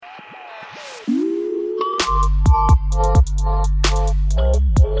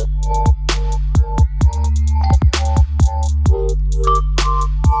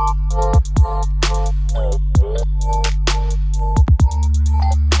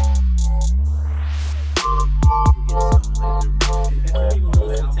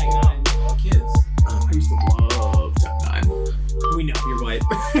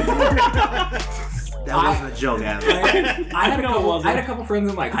I had a couple friends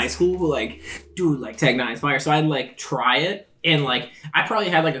in like high school who like, dude, like Tech Nine's fire. So I'd like try it. And like I probably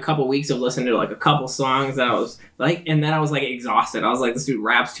had like a couple weeks of listening to like a couple songs that I was like, and then I was like exhausted. I was like, this dude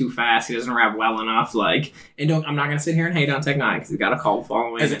raps too fast. He doesn't rap well enough. Like, and I'm not gonna sit here and hate on Tech Nine because he's got a cult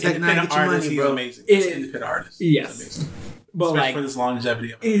following. As a Tech Nine artist, he's amazing. He's an independent artist. Yes. He's amazing. But especially like for this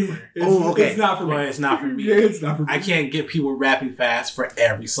longevity of it. Okay. It's not for me. It's not for me. It's not for me. I can't get people rapping fast for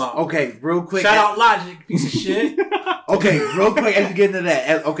every song. Okay, real quick. Shout out Logic, piece of shit. Okay, real quick as you get into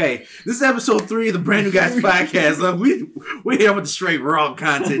that. Okay, this is episode 3 of the Brand New Guys podcast. We're here with the straight raw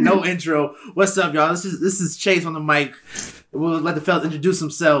content, no intro. What's up, y'all? This is Chase on the mic. We'll let the fellas introduce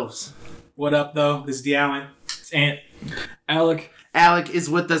themselves. What up, though? This is D. Allen. It's Ant. Alec is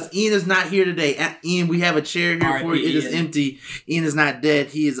with us. Ian is not here today. Ian, we have a chair here for you. It is empty. Ian is not dead.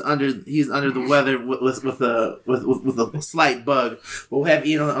 He is under the weather with a slight bug. We'll have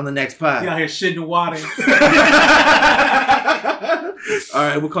Ian on the next pod. He out here shitting water. All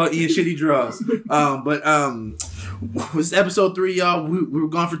right, we'll call it Ian Shitty Draws. This is episode 3, y'all. We were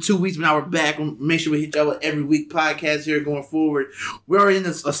gone for 2 weeks, but now we're back. We'll make sure we hit y'all with every week podcast here going forward. We're already in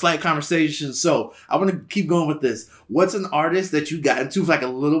a slight conversation, so I want to keep going with this. What's an artist that you got into for like a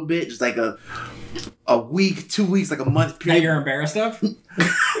little bit, just like a week, 2 weeks, like a month period? That you're embarrassed of?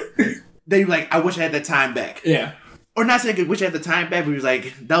 That you're like, I wish I had that time back. Yeah. Or not saying I wish I had the time back, but he was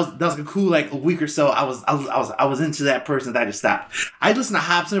like, that was like a cool like a week or so. I was into that person that I just stopped. I listened to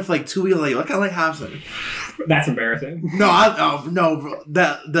Hobson for like 2 weeks. Like, I kind of like Hobson. That's embarrassing. No, no, bro.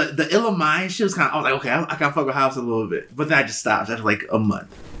 The Ill Mind shit was kind of. I was like, okay, I can fuck with Hobson a little bit, but then I just stopped after like a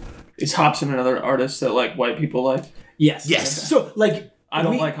month. Is Hobson another artist that like white people like? Yes. So like, I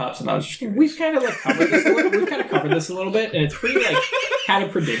don't like Hobson. I was just curious. We've kind of like covered this. We've kind of covered this a little bit, and it's pretty like kind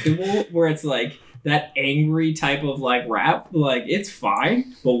of predictable. Where it's like that angry type of like rap, like it's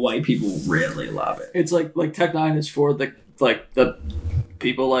fine, but white people really love it. It's like Tech Nine is for the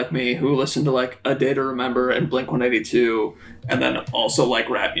people like me who listen to like A Day to Remember and Blink-182, and then also like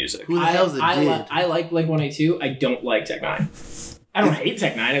rap music. Who the hell's it? I like Blink-182. I don't like Tech Nine. I don't hate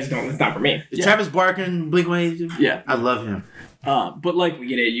Tech Nine. It's not for me. Is Travis Barker in Blink-182? Yeah, I love him. But like we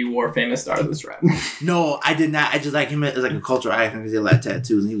get it. You wore famous stars of this rap. No, I did not. I just like him as like a cultural icon because he had a lot of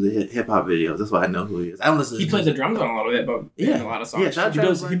tattoos and he was in hip hop videos. That's why I know who he is. I don't listen. He plays the drums on a lot of it, but yeah, in a lot of songs. Yeah,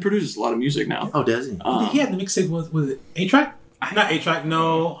 he produces a lot of music now. Oh, does he? He had the mixtape with A-Track? Not A-Track,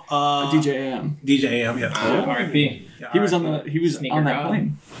 no. DJ AM. DJ AM, yeah. R.I.P. He was on that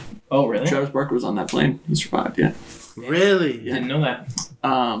plane. Oh, really? Travis Barker was on that plane. He survived. Yeah. Really? Yeah. Didn't know that.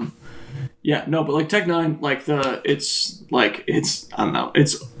 Yeah, no, but like Tech Nine, like it's I don't know,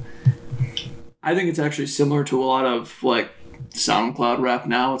 I think it's actually similar to a lot of like SoundCloud rap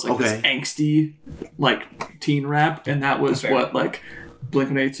now. It's like this angsty like teen rap, and that was what like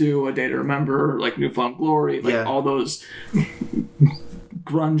Blink-182, A Day to Remember, like New Found Glory, like all those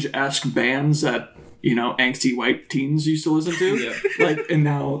grunge-esque bands that angsty white teens used to listen to. Yeah. Like, and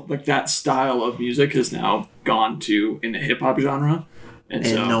now like that style of music has now gone in the hip hop genre. And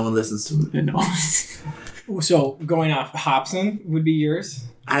so, no one listens to it. And no. So going off, Hobson would be yours.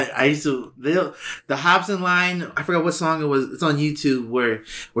 I used to the Hobson line. I forgot what song it was. It's on YouTube where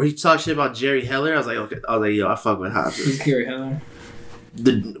he talks shit about Jerry Heller. I was like, okay. I was like, yo, I fuck with Hobson. Who's Jerry Heller?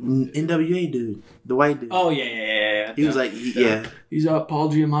 The NWA dude, the white dude. Oh yeah. He was like, yeah. He's Paul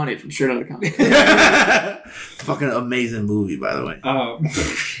Giamatti from Straight Outta Compton. Fucking amazing movie, by the way.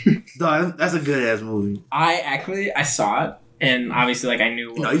 Dog, that's a good ass movie. I saw it. And obviously, like, I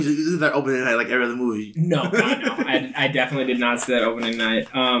knew... No, you did that opening night like every other movie. No. I definitely did not see that opening night.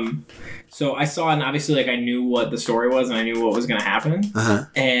 So I saw it, and obviously, like, I knew what the story was, and I knew what was going to happen. Uh-huh.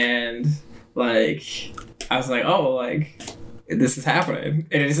 And, like, I was like, oh, like, this is happening.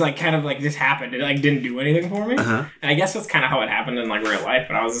 And it just, like, kind of, like, just happened. It, like, didn't do anything for me. Uh-huh. And I guess that's kind of how it happened in, like, real life.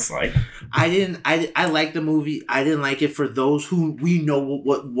 But I was just like... I liked the movie. I didn't like it for those who we know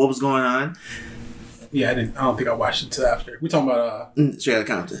what was going on. Yeah, I don't think I watched it until after. We're talking about Straight Outta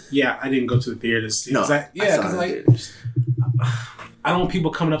Compton. Yeah, I didn't go to the theater to see. No, because like I don't want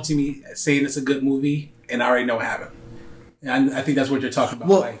people coming up to me saying it's a good movie and I already know what happened. And I think that's what you're talking about.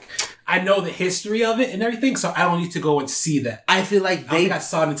 Well, like, I know the history of it and everything, so I don't need to go and see that. I feel like I don't think I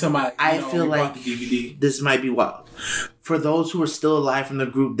saw it until I feel like the DVD. This might be wild. For those who are still alive from the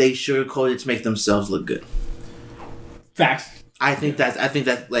group, they sugarcoat it to make themselves look good. Facts. I think that's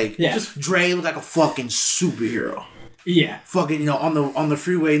like just Dre looked like a fucking superhero. Yeah. Fucking, on the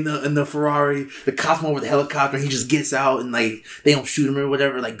freeway in the Ferrari, the cops over the helicopter, he just gets out and like they don't shoot him or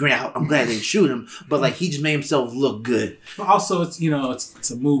whatever. Like, granted, I'm glad they didn't shoot him, but like he just made himself look good. But also, it's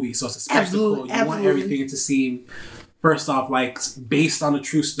it's a movie, so it's a spectacle. You want everything to seem first off, like based on a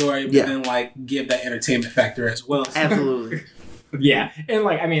true story, but then like give that entertainment factor as well. Absolutely. Yeah, and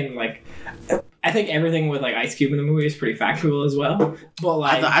like I mean, like I think everything with like Ice Cube in the movie is pretty factual as well. But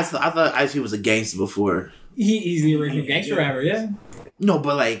like I thought Ice Cube was a gangster before. He's the original gangster rapper, yeah. No,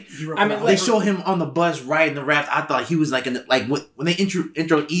 but like I mean, they show him on the bus riding the raft. I thought he was like when they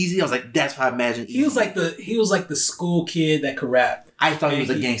intro Easy, I was like, that's how I imagine. He was like the school kid that could rap. I thought he was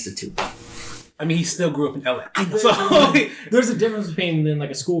a gangster too. I mean, he still grew up in LA. So there's a difference between then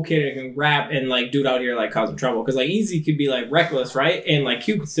like a school kid who can rap and like dude out here like causing trouble. Because like Easy could be like reckless, right? And like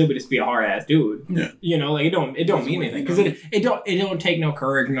Q could still be a hard ass dude. Yeah. You know, like it don't mean anything because it don't take no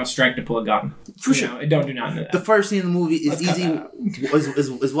courage, no strength to pull a gun. For sure. Know? It don't do nothing to that. The first scene in the movie is Easy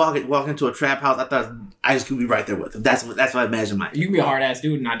is walking into a trap house. I thought Ice Cube be right there with him. That's what I imagined. You can be a hard ass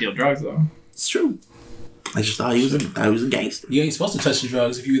dude and not deal drugs though. It's true. I just thought he was a gangster. You ain't supposed to touch the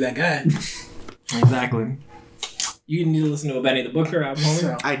drugs if you were that guy. Exactly. You need to listen to a Benny the Booker album,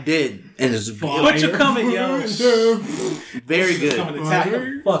 homie. I did, and it's What you coming, yo? very good. Coming to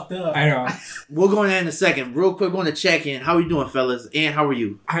tackle fucked up. I know. We'll go in there in a second. Real quick, going to check in. How are you doing, fellas? And how are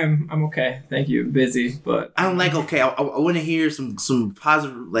you? I'm okay. Thank you. Busy, but I don't like okay. I want to hear some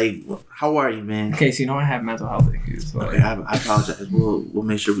positive. Like, how are you, man? okay. So you know I have mental health issues. So Okay, I apologize. We'll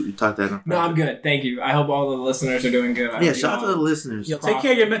make sure we talk that. no, I'm good. Thank you. I hope all the listeners are doing good. Yeah, shout out to the listeners. Yo, take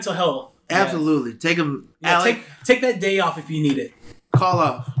care of your mental health. Absolutely. Take them. Yeah, Alec, take that day off if you need it. call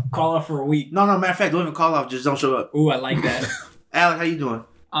off. Call up for a week. No, matter of fact, don't even call off. Just don't show up. Ooh, I like that. Alec, how you doing?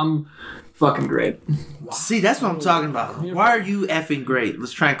 I'm fucking great. See, that's what I'm talking about. Why are you effing great?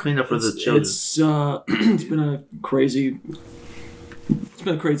 Let's try and clean up for the children. It's been a crazy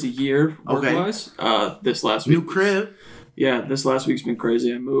year Okay. work-wise. This last week. New crib. Yeah, this last week's been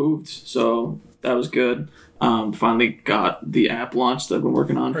crazy. I moved, so that was good. Finally got the app launched that I've been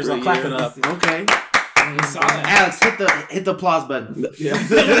working on First for a off, clap year. it up. Okay. I saw that. Alex, hit the applause button.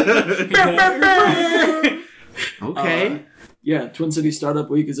 Okay. Yeah, Twin City Startup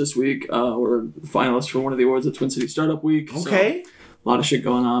Week is this week. We're finalists for one of the awards at Twin City Startup Week. Okay. So a lot of shit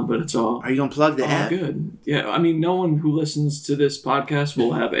going on, but it's all Are you gonna plug the app? good. Yeah, I mean, no one who listens to this podcast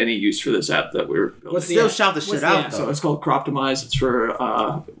will have any use for this app that we're building. What's the Still app? shout the What's shit the out app? though. So it's called Croptimize. It's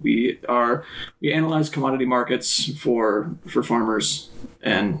for we analyze commodity markets for farmers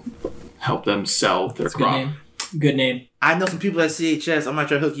and help them sell their That's a good crop. name. Good name. I know some people at CHS. I might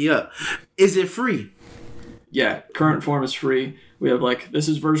try to hook you up. Is it free? Yeah, current form is free. We have this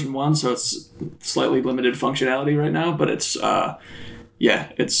is version 1, so it's slightly limited functionality right now, but it's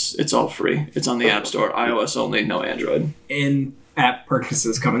it's all free. It's on the App Store, iOS only, no Android. In-app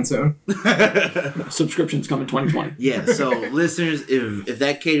purchases coming soon. Subscriptions come in 2020. Yeah. So listeners, if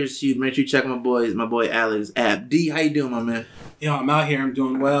that caters to you, make sure you check my boy Alex app. D, how you doing, my man? Yo, I'm out here. I'm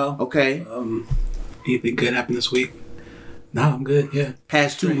doing well. Okay. Anything good happened this week? No, I'm good. Yeah.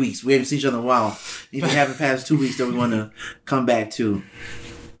 Past 2 weeks, we haven't seen each other in a while. Anything happened past 2 weeks that we want to come back to?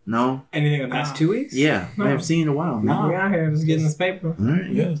 No. Anything in the past 2 weeks? Yeah, we haven't seen in a while. No, we out here just getting this paper. All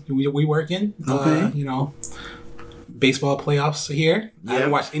right. Yeah. We working. Okay. Baseball playoffs are here. I Yeah.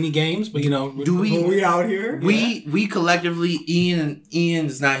 haven't watched any games, but Do we out here? We collectively,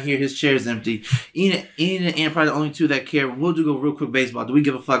 Ian's not here. His chair is empty. Ian and Ian probably the only two that care. We'll do go real quick baseball. Do we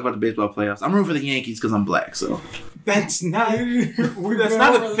give a fuck about the baseball playoffs? I'm rooting for the Yankees because I'm black. So That's not a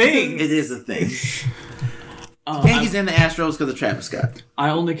thing. it is a thing. Yankees and the Astros because of Travis Scott. I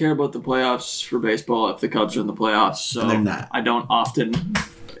only care about the playoffs for baseball if the Cubs are in the playoffs, so And they're not. I don't often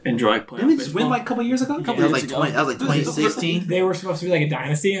enjoy playoff Didn't they just baseball. win a couple years ago? That was like years ago. 2016. They were supposed to be like a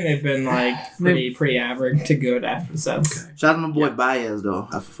dynasty, and they've been like pretty average to good after since. Shout out to my boy Baez though.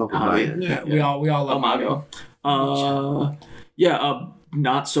 I fuck with Baez. Yeah, we all love Amago.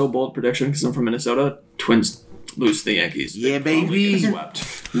 Not so bold prediction because I'm from Minnesota. Twins lose to the Yankees. Yeah, They baby. get swept.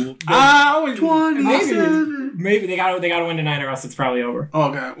 Maybe they gotta win tonight, or else it's probably over.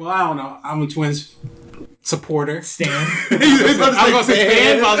 Oh god. Well, I don't know. I'm a Twins supporter. Stan. I was gonna say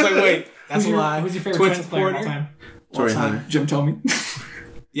fan, but I was like, wait, that's a lie. Who's your favorite Twins Twins player of all supporter. time? Torrey All time. Hunter. Jim Tomey.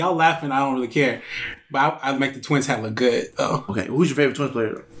 Y'all laughing. I don't really care, but I'd make the Twins hat look good. Oh, Okay, who's your favorite Twins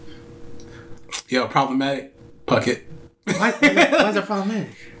player? yo, problematic. Puckett. Why is that problematic?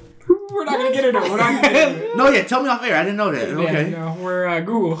 We're not gonna get into it. We're not gonna get into it. No, yeah, tell me off air. I didn't know that. Yeah, Okay. no, we're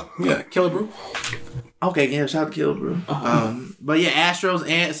Google. Yeah, Killer Brew. Okay, yeah, shout out to Kill, bro. But yeah, Astros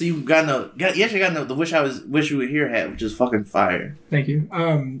and so you got you actually got the wish you were here hat, which is fucking fire. Thank you.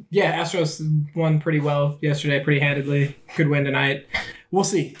 Yeah, Astros won pretty well yesterday, pretty handedly. Good win tonight. we'll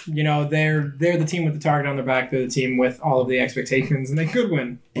see. You know, they're the team with the target on their back. They're the team with all of the expectations, and they could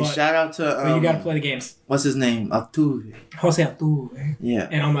win. And shout out to but you got to play the games. What's his name? Altuve. Jose Altuve. Yeah.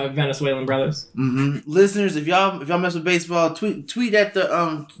 And all my Venezuelan brothers. Listeners, if y'all mess with baseball, tweet at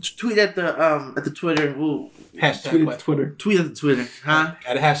the Twitter. We'll Hashtag what? Twitter. tweet at the Twitter, huh?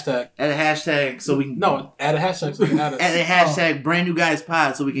 Add a hashtag. Add a hashtag so we can Add a hashtag so we can add us. add a hashtag brand new guys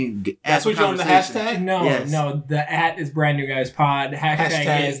pod so we can get That's what you're on the hashtag? No, Yes. no. The @ is brand new guys pod.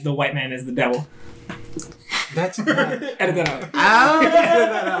 Hashtag is the white man is the devil. That's bad. Edit that out. Edit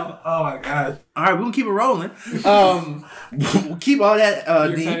that out. Oh my god. All right, we're gonna keep it rolling. We'll keep all that.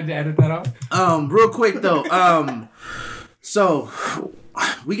 You're excited to edit that out? Real quick though. So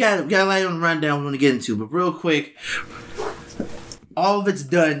we got a lot on the rundown we want to get into, but real quick, all of it's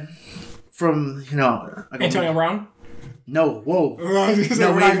done from Antonio Brown? No, whoa. We're not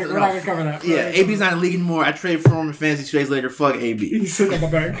gonna cover that. Yeah, AB's not in the league anymore. I traded for him in fantasy 2 days later. Fuck AB. He's sitting on the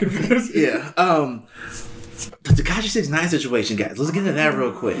back. Yeah. The Tekashi 6ix9ine situation, guys. Let's get into that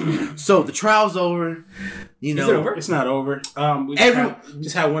real quick. So the trial's over. You know, Is it over? It's not over. We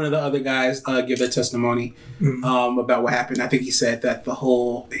just had one of the other guys give their testimony about what happened. I think he said that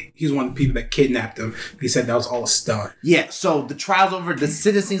he's one of the people that kidnapped him. He said that was all a stunt. Yeah, so the trial's over. The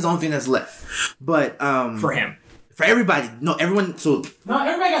sentencing's the only thing that's left. But For him. For everybody. No, everyone. So No,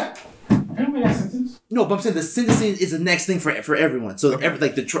 everybody got sentenced. no, but I'm saying the sentencing is the next thing for everyone. So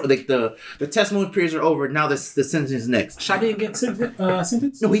the testimony periods are over. Now the sentencing is next. Shadi didn't get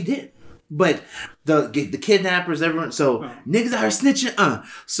sentenced? No, he did. But the kidnappers, everyone. So niggas out here snitching.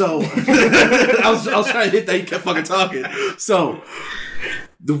 So I was trying to hit that. He kept fucking talking. So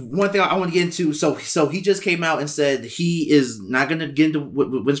the one thing I want to get into. So he just came out and said he is not going to get into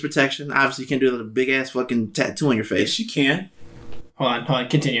witness protection. Obviously, you can't do a big ass fucking tattoo on your face. Yes, you can. Hold on.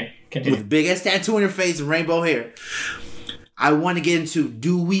 Continue. With a big ass tattoo on your face and rainbow hair. I want to get into,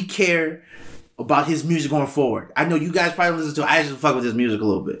 do we care about his music going forward? I know you guys probably listen to it. I just fuck with his music a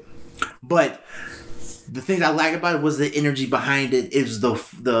little bit. But the thing I like about it was the energy behind it. It was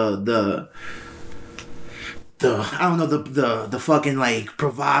the I don't know, the fucking like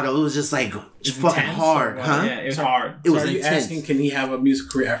bravado. It was just like fucking hard, huh? Yeah, it was hard. It was Are you intense. asking, can he have a music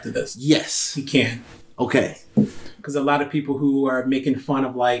career after this? Yes. He can. Okay. Because a lot of people who are making fun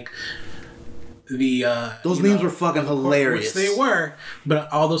of like those memes were fucking hilarious. Which they were,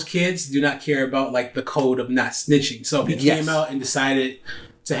 but all those kids do not care about like the code of not snitching. So if he came out and decided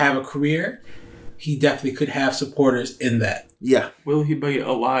to have a career, he definitely could have supporters in that. Yeah. Will he be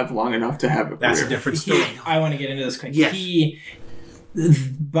alive long enough to have a career? That's a different story. I want to get into this quick. Yes. He,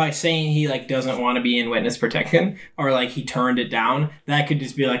 by saying he like doesn't want to be in witness protection or like he turned it down, that could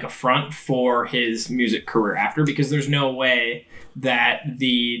just be like a front for his music career after, because there's no way that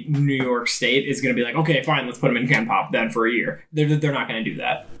the New York State is going to be like, okay, fine, let's put him in Gen Pop then for a year. They're not going to do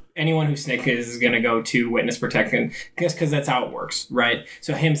that. Anyone who snitches is going to go to witness protection because that's how it works, right?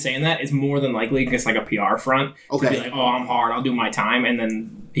 So him saying that is more than likely just like a PR front to be like, oh, I'm hard, I'll do my time, and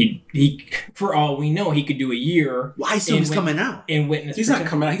then he for all we know, he could do a year. Well, I assume he's coming out. In witness He's protection. not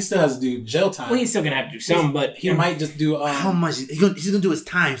coming out. He still has to do jail time. Well, he's still going to have to do some, but he might just do... How much? He's going to do his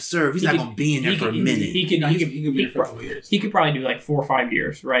time served. He's not going to be in there for a minute. He could be there for a couple years. He could probably do like 4 or 5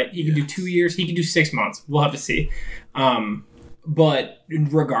 years, right? He could do 2 years. He could do 6 months. We'll have to see. But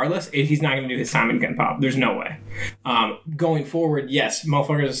regardless, he's not going to do his time in Gen Pop. There's no way. Going forward, yes,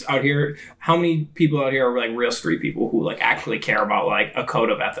 motherfuckers out here. How many people out here are like real street people who like actually care about like a code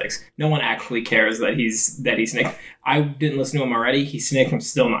of ethics? No one actually cares that he's snicked. I didn't listen to him already. He snicked. I'm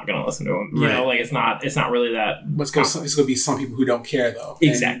still not going to listen to him. You know, like it's not really that. It's going to be some people who don't care though.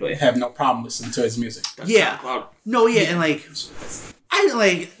 Exactly. Have no problem listening to his music. Yeah. No. Yeah. And like. I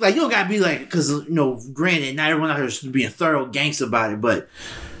like you don't gotta be like, because granted, not everyone out here is being thorough gangster about it, but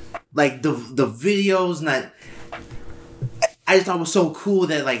like the videos, I just thought it was so cool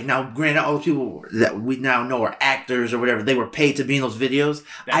that like now, granted, all the people that we now know are actors or whatever, they were paid to be in those videos.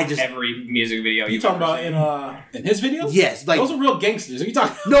 That's every music video you talking about in his videos? Yes, like those are real gangsters. Are you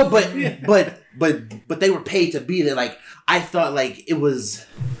talking? No, but they were paid to be there. Like I thought, like it was.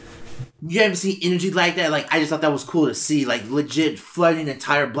 You haven't seen energy like that. Like I just thought that was cool to see. Like legit flooding an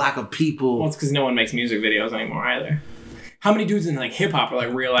entire block of people. Well, it's because no one makes music videos anymore either. How many dudes in like hip hop are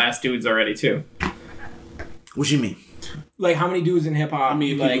like real ass dudes already too? What you mean? Like how many dudes in hip hop? I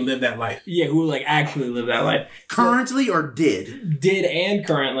mean, people live that life. Yeah, who like actually live that life currently or did and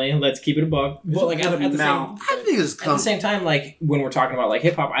currently. Let's keep it a buck. But like at the same time, like when we're talking about like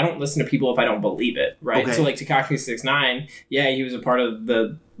hip hop, I don't listen to people if I don't believe it, right? Okay. So like Tekashi 6ix9ine, yeah, he was a part of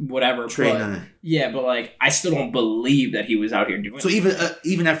the whatever. Trade but, nine. Yeah, but like I still don't believe that he was out here doing. So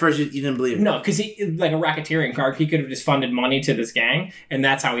even at first you didn't believe it. No, because he like a racketeering card. He could have just funded money to this gang, and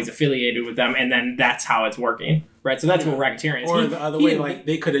that's how he's affiliated with them, and then that's how it's working, right? So that's what racketeering is. Or the other way, like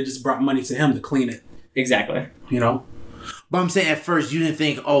they could have just brought money to him to clean it. Exactly. You know. But I'm saying at first you didn't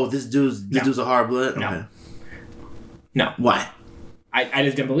think, oh, this dude's a hard blood. No. Okay. No. Why? I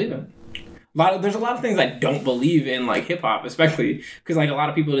just didn't believe it. There's a lot of things I don't believe in, like hip hop, especially because like a lot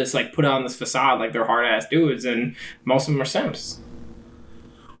of people just like put on this facade like they're hard ass dudes, and most of them are simps.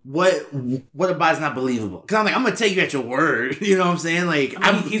 What about is not believable? Because I'm gonna take you at your word. You know what I'm saying? Like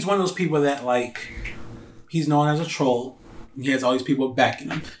He's one of those people that like he's known as a troll. He has all these people backing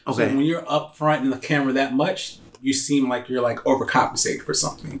him. Okay. So when you're up front in the camera that much, you seem like you're like overcompensating for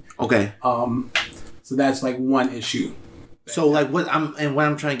something. Okay. So that's like one issue. So like what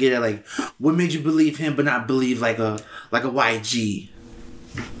I'm trying to get at, like what made you believe him but not believe like a YG?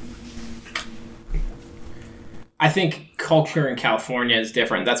 I think culture in California is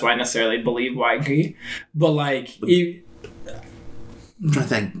different. That's why I necessarily believe YG. But like I'm trying to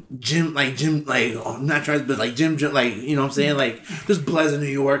think Jim, I'm not trying to, but like Jim, like, you know what I'm saying? Like, just Blez in New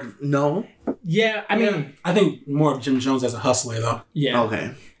York, no? Yeah, I mean... I think more of Jim Jones as a hustler, though. Yeah.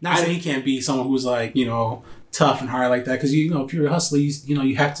 Okay. Not saying he can't be someone who's like, you know, tough and hard like that. Because, you know, if you're a hustler,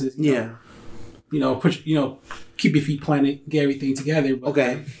 you have to, keep your feet planted, get everything together. But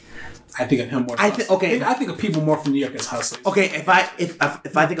okay. I think of him more. I think of people more from New York as hustlers. Okay, if I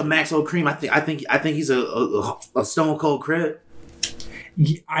think of Maxwell Cream, I think he's a stone cold crib.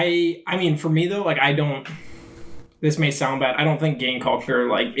 I mean, for me though, like I don't. This may sound bad. I don't think gang culture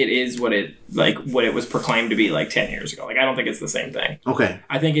like it is what it was proclaimed to be like 10 years ago. Like I don't think it's the same thing. Okay.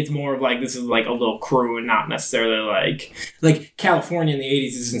 I think it's more of like this is like a little crew and not necessarily like California in the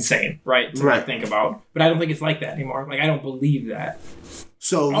 80s is insane, right? To think about, but I don't think it's like that anymore. Like I don't believe that.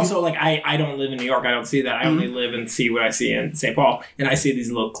 So also, like I don't live in New York. I don't see that. I only live and see what I see in St. Paul, and I see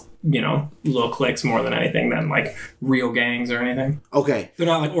these little cliques more than anything than like real gangs or anything. Okay, they're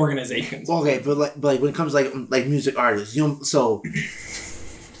not like organizations. Okay, but like when it comes to like music artists, so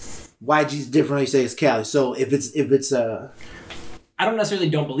YG's different. You say it's Cali. So if it's I don't necessarily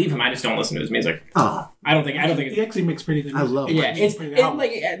don't believe him. I just don't listen to his music. Oh, I don't think it's, he actually makes pretty good music. I love. Yeah, it's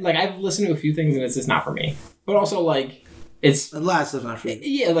like I've listened to a few things and it's just not for me. But also like. It's a lot of stuff not for you.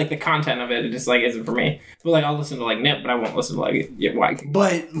 Yeah, like the content of it just like isn't for me. But like I'll listen to like Nip, but I won't listen to like YG.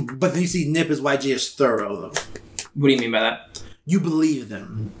 But you see Nip as YG is thorough though. What do you mean by that? You believe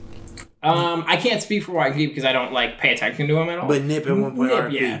them. I can't speak for YG because I don't like pay attention to him at all. But Nip at one point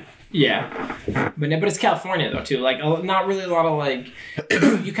RP. Yeah. But it's California though too. Like not really a lot of like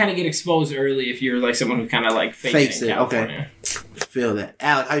you kind of get exposed early if you're like someone who kind of like fakes it. Okay. Feel that.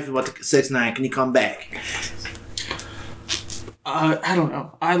 Alec, how you feel about the 6ix9ine? Can you come back? I don't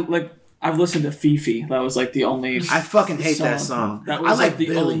know. I've listened to Fifi. That was like the only. I fucking hate that song. That was like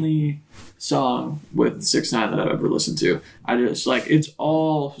the only song with 6ix9ine that I've ever listened to. I just like it's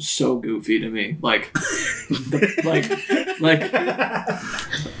all so goofy to me. Like,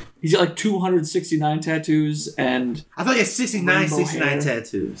 he's got like 269 tattoos and. I thought he had 69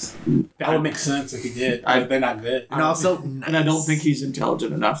 tattoos. That would make sense if he did. They're not good. And also, and I don't think he's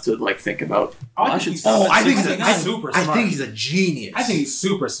intelligent enough to like think about. I think he's super smart. I think he's a genius. I think he's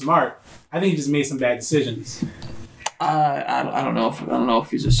super smart. I think he just made some bad decisions. I don't know if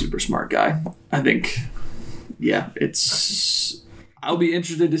he's a super smart guy. I think, yeah, I'll be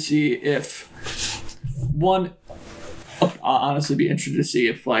interested to see if I'll honestly be interested to see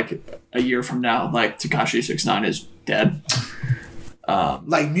if like a year from now, like Tekashi 6ix9ine is dead.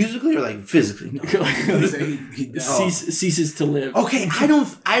 Like musically or like physically? No. Ceases to live. Okay, I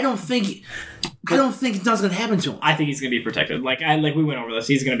don't think nothing's gonna happen to him. I think he's gonna be protected. Like we went over this.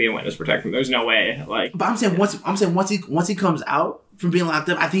 He's gonna be in witness protection. There's no way. Like, but I'm saying once he comes out from being locked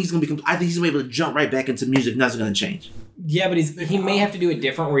up, I think he's gonna be able to jump right back into music. Nothing's gonna change. Yeah, but he may have to do it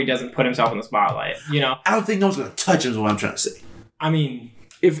different where he doesn't put himself in the spotlight. You know, I don't think no one's gonna touch him. Is what I'm trying to say. I mean,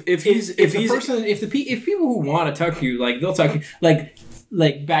 if people who want to touch you, like they'll touch you,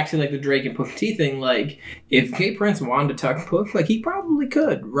 like back to like the Drake and Pusha T thing, like if K Prince wanted to touch Push, like he probably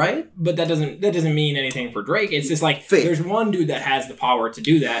could, right? But that doesn't mean anything for Drake. It's just like there's one dude that has the power to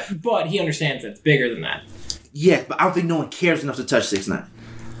do that, but he understands that it's bigger than that. Yeah, but I don't think no one cares enough to touch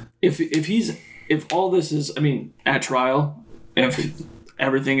 6ix9ine. If all this is, I mean, at trial, if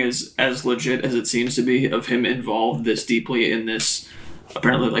everything is as legit as it seems to be of him involved this deeply in this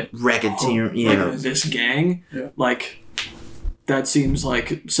apparently like racketeer, this gang, like. That seems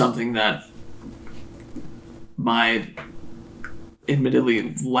like something that my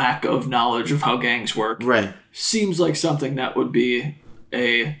admittedly lack of knowledge of how gangs work seems like something that would be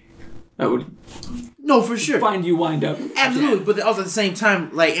No, for sure. find you wind up. Absolutely, but also at the same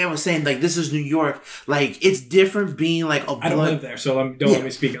time, like Aaron was saying, like this is New York. Like it's different being like a blood. I don't live there, so don't let me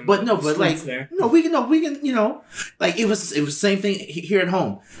speak on. But no, but like there. no, we can like it was the same thing here at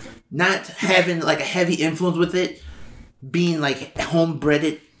home. Not having like a heavy influence with it, being like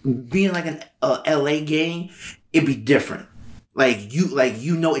homebred, being like an LA gang, it'd be different. Like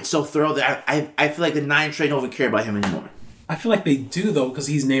you know it's so thorough that I feel like the 9 Trey don't even care about him anymore. I feel like they do though because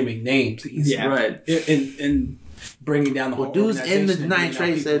he's naming names. He's Right. And bringing down the whole dudes in the organization 9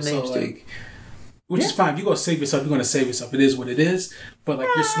 Trey said names too. Which is fine. If you go save yourself, you're going to save yourself. It is what it is. But like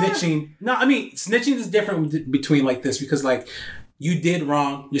you're snitching. No, I mean snitching is different between like this because like you did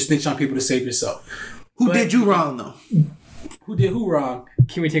wrong. You're snitching on people to save yourself. Who did you wrong though? Who did who wrong?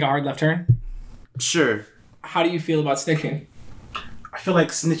 Can we take a hard left turn? Sure. How do you feel about snitching? I feel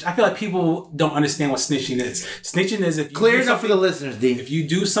like people don't understand what snitching is. Snitching is if you Clear enough for the listeners, D. If you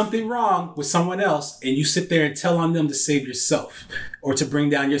do something wrong with someone else and you sit there and tell on them to save yourself or to bring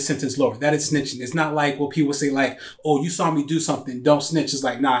down your sentence lower, that is snitching. It's not like what people say like, oh, you saw me do something, don't snitch. It's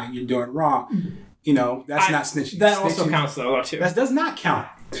like, nah, you're doing it wrong. You know, that's not snitching. That snitching, also counts though, too. That does not count.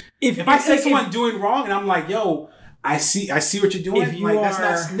 If I say someone doing wrong and I'm like, yo, I see what you're doing. If you that's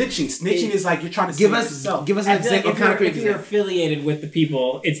not snitching. Snitching is like you're trying to save yourself. Give us an example. If you're affiliated with the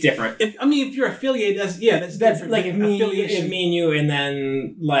people, it's different. If you're affiliated, that's different. Like if me and you, and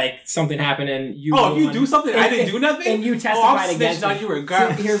then like something happened and you. Oh, if you do something, I didn't do nothing, and you testified against on you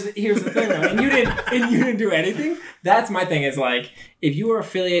regardless. So here's the thing, though, and you didn't do anything. That's my thing. Is like if you were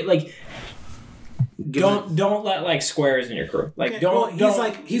affiliated, like. Don't let like squares in your crew. Like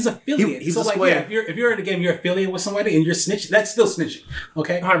he's affiliated. He's so a like square. yeah, if you're in a game, you're affiliated with somebody and you're snitching. That's still snitching.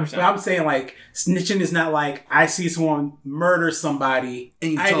 Okay, 100%. But I'm saying like snitching is not like I see someone murder somebody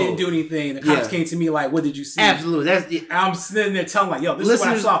and I didn't do anything. The cops came to me like, what did you see? Absolutely. I'm sitting there telling like, yo, this is what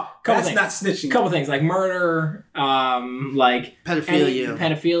I saw. That's not snitching. Couple things like murder, like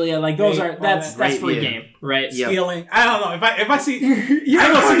pedophilia, like those are that's free game, right? Yep. Stealing. I don't know if I see.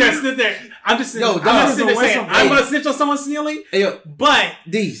 I'm gonna sit there. I'm just sitting. I'm gonna sit there saying I'm gonna snitch on someone stealing. But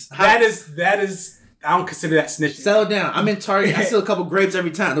that is. I don't consider that snitching. Settle down. I'm in Target. I steal a couple grapes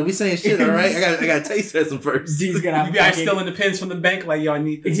every time. Don't be saying shit, all right? I gotta taste test them first. He's gonna. You guys stealing the pins from the bank like yo, I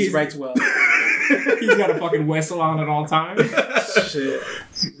need these rights well. He's got a fucking whistle on at all times. Shit.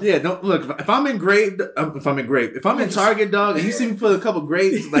 Yeah, don't look. If I'm in Target, dog, and you see me put a couple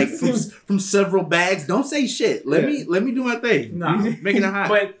grapes like from several bags, don't say shit. Let me do my thing. No, making it hot.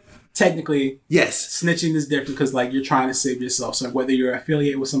 But technically, yes, snitching is different because like you're trying to save yourself. So whether you're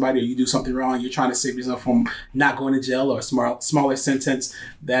affiliated with somebody or you do something wrong, you're trying to save yourself from not going to jail or a smaller sentence.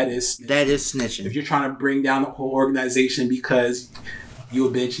 That is snitching. If you're trying to bring down the whole organization because you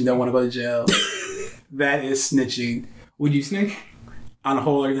a bitch and don't want to go to jail, that is snitching. Would you snitch on a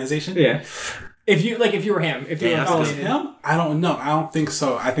whole organization? Yeah. If you were him, him, I don't know. I don't think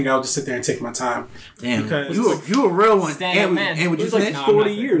so. I think I would just sit there and take my time. Damn, because you a real one. And would you snitch? Like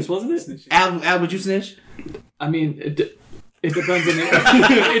 40 years, wasn't it? Al, would you snitch? I mean, it depends on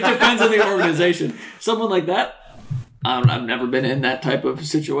it depends on the organization. Someone like that. I've never been in that type of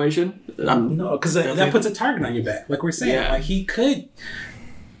situation. No, because that puts a target on your back. Like we're saying, like he could,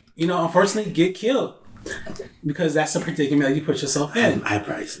 unfortunately get killed. Because that's the predicament that you put yourself in.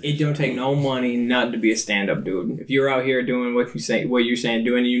 It don't take no money, nothing to be a stand-up dude. If you're out here doing what you're saying,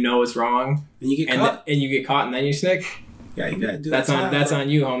 doing, and you know it's wrong, and you get caught, and you get caught, and then you snitch. Yeah, you gotta do that. That's on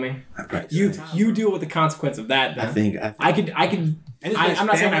you, homie. You deal with the consequence of that. Then. I could. I'm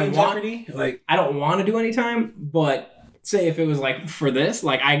not saying I want. Like I don't want to do any time, but say if it was like for this,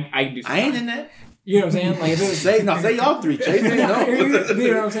 like I do. I ain't in that. You know what I'm saying? Like if it was, say y'all three. Chase, you know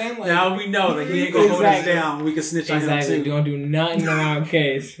what I'm saying? Like, now we know that he ain't gonna hold us down. We can snitch on him too. Don't do nothing around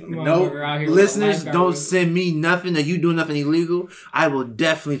case. No, listeners, don't send me nothing that you do nothing illegal. I will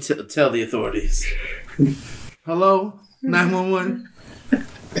definitely tell the authorities. Hello, 911.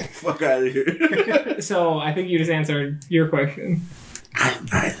 Fuck out of here. So I think you just answered your question.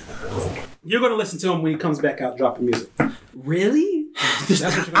 You're gonna listen to him when he comes back out dropping music. Really?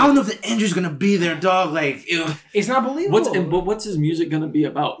 I don't know if the Andrew's gonna be there, dog. Like, it's not believable. But what's his music gonna be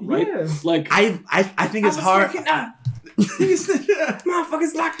about, right? Yeah. Like, I think it's hard.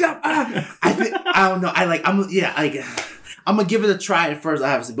 Motherfuckers locked up. I don't know. I'm gonna give it a try at first,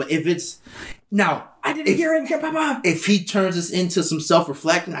 obviously. But if it's now, I didn't hear it, Papa. If he turns us into some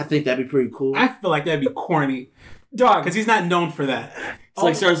self-reflecting, I think that'd be pretty cool. I feel like that'd be corny, dog, because he's not known for that. It's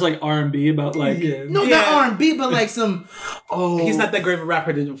like starts like R&B about like not R&B, but like some. He's not that great of a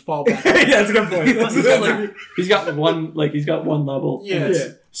rapper to fall back. Yeah, that's a good point. he's got one level. Yeah.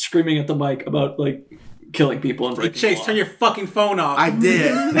 Screaming at the mic about like killing people and Hey, breaking Chase, the law. turn your fucking phone off. I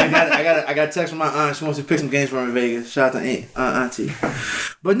did. I got a text from my aunt. She wants to pick some games for me in Vegas. Shout out to Auntie.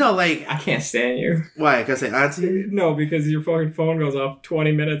 But no, like, I can't stand you. why? Can I say Auntie? No, because your fucking phone goes off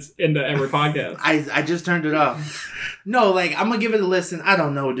 20 minutes into every podcast. I just turned it off. No, like, I'm gonna give it a listen. I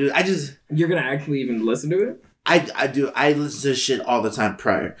don't know, dude. You're gonna actually even listen to it? I do. I listen to this shit all the time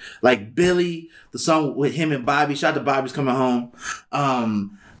prior. Like Billy, the song with him and Bobby. Shout out to Bobby's Coming Home.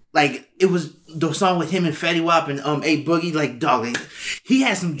 Like it was the song with him and Fetty Wap and A Boogie. Like dog, like, he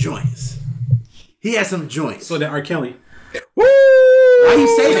had some joints. So did R. Kelly. Woo! Why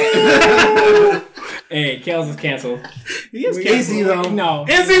you say that? Hey, Kels is canceled. He is Is he though? No.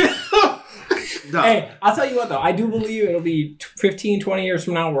 Is he? No. Hey, I'll tell you what though. I do believe it'll be 15, 20 years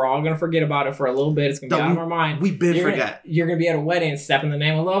from now. We're all gonna forget about it for a little bit. It's gonna be No, out of our mind. we been You're forgot. You're gonna be at a wedding. Step in the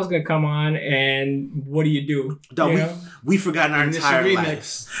Name of Love's gonna come on, and what do? Dog, You know? we forgotten our Initial entire remix.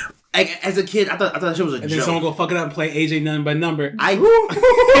 lives. Like, as a kid, I thought that shit was a And then joke. someone go fuck it up and play AJ Nothing But Number. You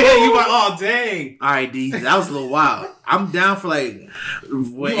went all dang. all right, D. That was a little wild. I'm down for like.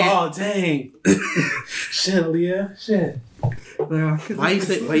 You all dang. Shit, Leah. Shit. Why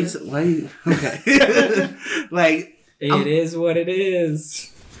you? Okay. Like, It is what it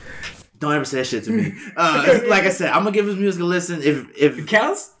is. don't ever say that shit to me. Like I said, I'm gonna give his music a listen. If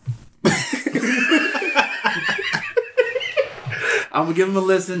Counts? I'm gonna give him a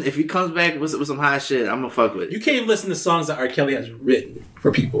listen. If he comes back with some high shit, I'm gonna fuck with it. You can't even listen to songs that R. Kelly has written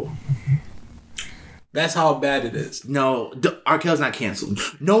for people. That's how bad it is. No, R. Kelly's not canceled.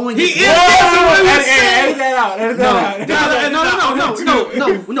 No one He gets. is! Edit that out. Edit that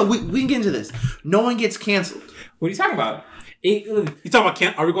out. No. We can get into this. No one gets canceled. What are you talking about? You talking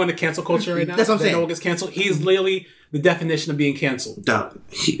about are we going to cancel culture right now? That's what I'm That saying. No one gets canceled. He's literally the definition of being canceled. Dog,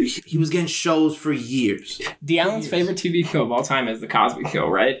 he was getting shows for years. Allen's favorite TV show of all time is The Cosby Show,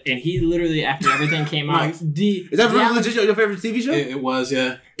 right? And he literally, after everything came out, Is that really legit your favorite TV show? It was,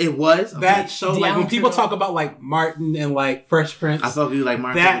 yeah. It was? Okay. That show, like when Deontay people Wilder. talk about like Martin and like Fresh Prince, I thought you like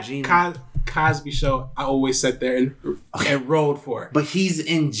Martin that Regina. Cosby Show, I always sat there and rolled for. But he's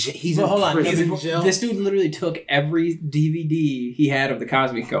in he's But in hold on, prison. He's in jail. this dude literally took every DVD he had of The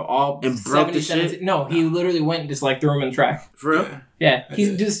Cosby Show, all And broke the 77 shit? No, he literally went and just like threw them in the trash. For real? Yeah,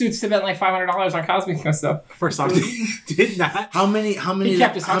 this dude spent like $500 on Cosby Show stuff. First off, he did not. How many He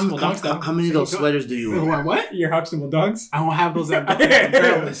kept his Huxtable dunks, though. how many of those sweaters do you own? What? Your Huxtable Dogs? I don't have those at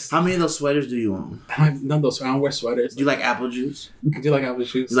barrels. How many of those sweaters do you own? I don't have none of those. I don't wear sweaters. Do you like apple juice? Do you like apple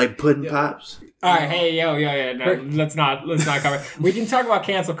shoes? Do you like pudding Yeah. pops? All right, hey, yo, no, let's not cover. We can talk about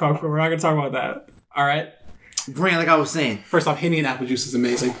cancel culture. We're not gonna talk about that. All right. Grant, like I was saying. First off, Henny and apple juice is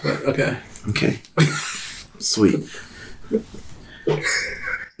amazing. But okay. Okay. Sweet.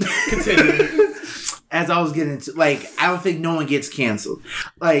 Continue. As I was getting into, like, I don't think no one gets canceled.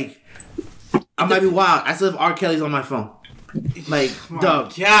 Like, I might be wild. I still have R. Kelly's on my phone. Like,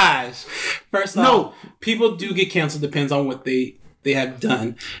 dog. Gosh. First off, No. people do get canceled. Depends on what they have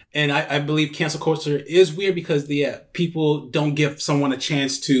done. And I believe cancel culture is weird because people don't give someone a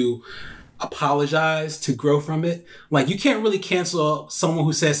chance to apologize, to grow from it. Like, you can't really cancel someone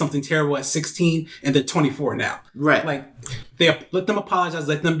who says something terrible at 16 and they're 24 now. Right. Like, let them apologize,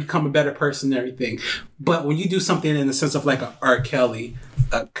 let them become a better person and everything. But when you do something in the sense of like a R. Kelly,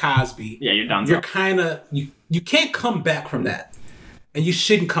 a Cosby, Yeah, you're done. you're kind of, you can't come back from that. And you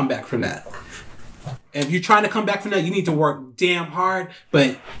shouldn't come back from that. And if you're trying to come back from that, you need to work damn hard.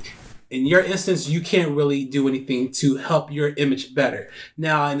 But in your instance, you can't really do anything to help your image better.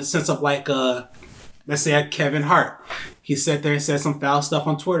 Now, in the sense of like, let's say Kevin Hart. He sat there and said some foul stuff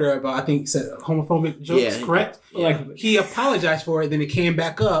on Twitter about, I think he said homophobic jokes, Yeah, correct? yeah. Like, he apologized for it, then it came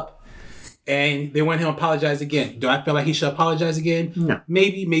back up, and they went him to apologize again. Do I feel like he should apologize again? No.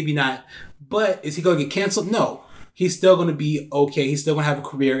 Maybe, maybe not. But is he going to get canceled? No. He's still going to be okay. He's still going to have a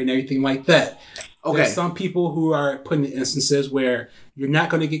career and everything like that. Okay. There's some people who are put in instances where you're not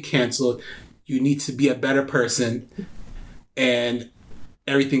going to get canceled. You need to be a better person, and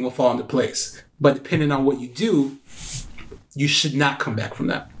everything will fall into place. But depending on what you do, you should not come back from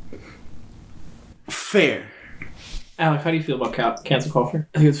that. Fair. Alec, how do you feel about cancel culture?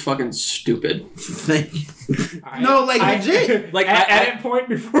 I think it's fucking stupid. Thank you. No, like, legit. Like Edit point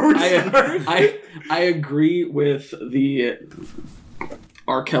before we start. I agree with the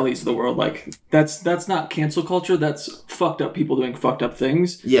R. Kelly's of the world. Like, that's not cancel culture. That's fucked up people doing fucked up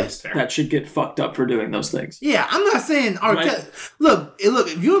things. Yes. That should get fucked up for doing those things. Yeah, I'm not saying R. Right. Kelly. Look.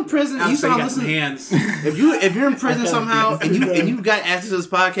 If you're in prison, I'm you saying sound you got some listen. hands. If you're in prison somehow and you got access to this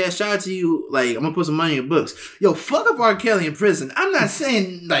podcast, shout out to you. Like, I'm gonna put some money in your books. Yo, fuck up R. Kelly in prison. I'm not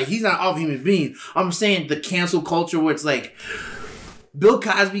saying like he's not an awful human being. I'm saying the cancel culture where it's like, Bill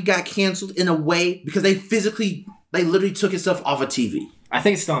Cosby got canceled in a way because they literally took his stuff off of TV. I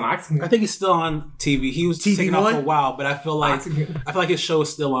think it's still on Oxygen. I think he's still on TV. He was TV taken off one? for a while, but I feel like his show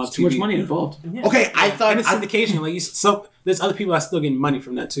is still on TV. Too much money involved. Yeah. Okay, I thought And it's syndication. Like there's other people that are still getting money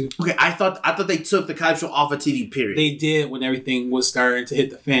from that too. I thought they took the Cosby Show off of TV. Period. They did when everything was starting to hit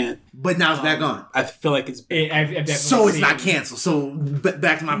the fan. But now it's back on. I feel like it's. I've definitely So it's seen- not canceled. So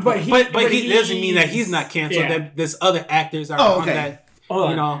back to my point. But he- But he doesn't mean that he's not canceled. Yeah. That there's other actors are Oh, on okay. that. Hold on.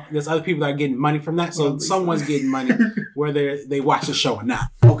 You know, there's other people that are getting money from that. So someone's getting money whether they watch the show or not.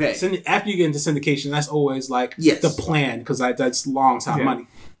 Okay. After you get into syndication, that's always like Yes. the plan because that's long time Yeah. money.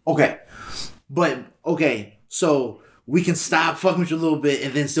 Okay. But okay, so we can stop fucking with you a little bit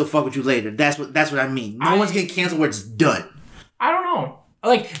and then still fuck with you later. That's what I mean. No one's getting canceled where it's done. I don't know.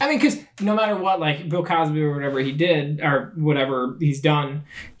 Like, I mean, because no matter what, like, Bill Cosby or whatever he did, or whatever he's done,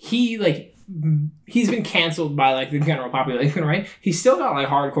 he's been canceled by, like, the general population, right? He's still got, like,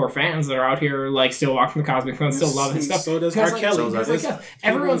 hardcore fans that are out here, like, still watching the Cosby Show and still love his stuff. So does Because, R. like, Kelly. because, like,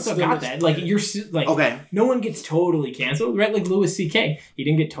 everyone still got that. Like, like, Okay. no one gets totally canceled, right? Like Louis C.K. He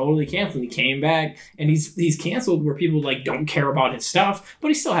didn't get totally canceled. He came back, and he's canceled where people, like, don't care about his stuff, but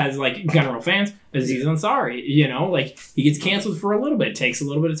he still has, like, general fans. Aziz Ansari, you know, like, he gets canceled for a little bit, takes a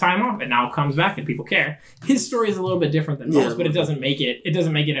little bit of time off, and now comes back and people care. His story is a little bit different than most, but it doesn't make it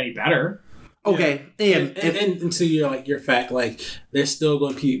any better. Okay. And And to your fact, like there's still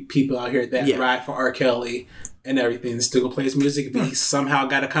going to be people out here that ride for R. Kelly and everything, and still gonna play his music if he somehow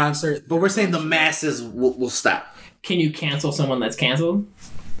got a concert. but we're saying the masses will stop. Can you cancel someone that's canceled?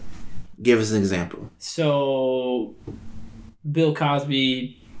 Give us an example. So, Bill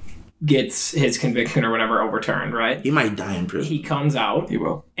Cosby gets his conviction or whatever overturned, right? He might die in prison. He comes out He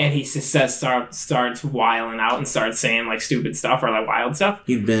will. and he starts wiling out and starts saying like stupid stuff or like wild stuff.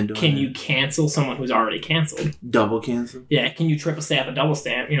 He's been doing Can that. you cancel someone who's already canceled? Double cancel? Yeah, can you triple stamp a double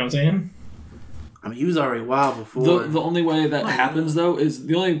stamp? You know what I'm saying? I mean, he was already wild before. The only way that happens though is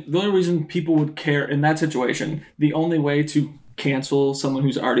the only reason people would care in that situation. The only way to cancel someone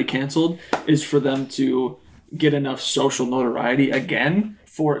who's already canceled is for them to get enough social notoriety again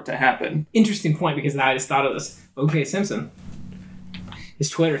for it to happen. Interesting point because now I just thought of this. O.J. Simpson. His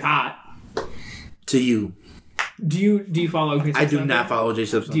Twitter's hot. To you. Do you follow O.J. Simpson? I do on not Twitter? follow Jay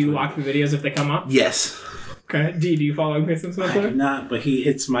Simpson. Do you on watch the videos if they come up? Twitter. Yes. Okay. Do you follow O.J. Simpson on I do Twitter? not, but he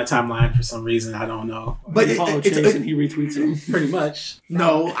hits my timeline for some reason. I don't know. But You follow Chase and he retweets him. Pretty much.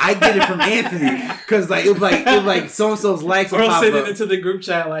 no, I get it from Anthony because like it was like so and so's likes will Or pop send up. it into the group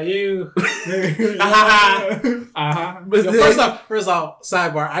chat like you. Uh-huh. But first off,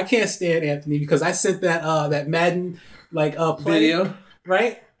 sidebar. I can't stand Anthony because I sent that Madden play, Video.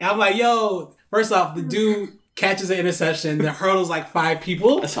 right? And I'm like, yo. First off, the dude catches an interception that hurdles like 5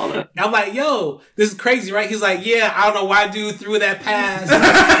 people. I saw that. And I'm like, yo, this is crazy, right? He's like, yeah, I don't know why dude threw that pass.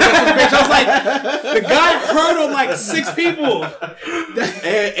 I was like, the guy hurdled like 6 people.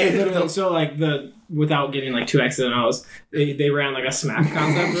 Literally, so like without getting like too X's and O's, they ran like a smack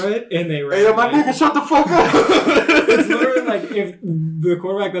concept, right? And they ran. Hey, my nigga, shut the fuck up. It's literally like if the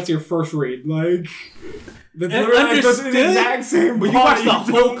quarterback, that's your first read, like. That's And literally like the understood, exact same. But you ball. watched the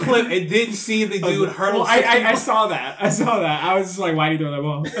whole don't- clip and didn't see the dude hurdle. Well, 6 I people. saw that. I was just like, why do you throw that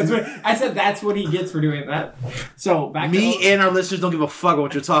ball? That's what I said. That's what he gets for doing that. So back Me to and our listeners don't give a fuck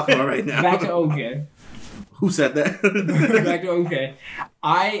what you're talking about right now. back to OK. Who said that? Back to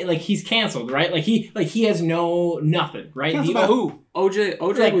OK. He's canceled, right? Like he has nothing, right? That's He- about who? OJ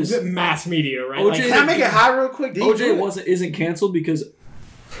like was the mass media, right? OJ Like, Can I make it hot real quick? Did you do OJ it? isn't canceled because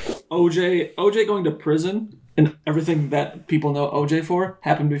OJ going to prison and everything that people know OJ for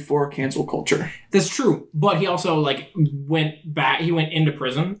happened before cancel culture. That's true, but he also like went back. He went into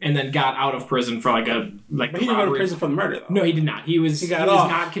prison and then got out of prison for like But he didn't go to robbery. prison for the murder, though. No, he did not. He was got off.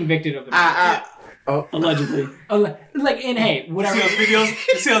 not convicted of the. Allegedly. Like and hey, whatever. You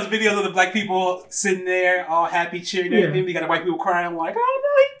see those videos of the black people sitting there all happy, cheering, and everything. You got the white people crying. I'm like, oh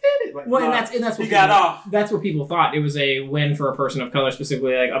no, he did it. Like, Well, no, and that's what he got people- off. That's what people thought. It was a win for a person of color,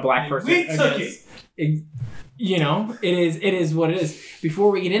 specifically like a black person. We took against- You know, it is what it is.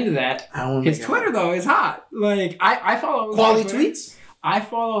 Before we get into that, I wanna his make it Twitter though is hot. Like I follow Quality on Twitter. tweets? I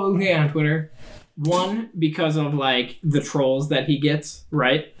follow OK on Twitter. One, because of like the trolls that he gets,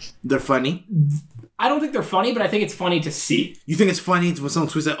 right? They're funny. I don't think they're funny, but I think it's funny to see. You think it's funny when someone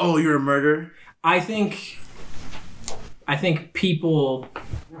tweets that, oh, you're a murderer? I think people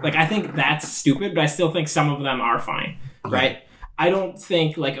I think that's stupid, but I still think some of them are funny, right? I don't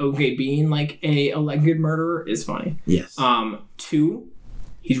think like OJ being like a alleged murderer is funny. Yes. 2,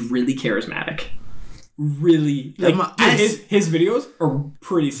 he's really charismatic. really like his videos are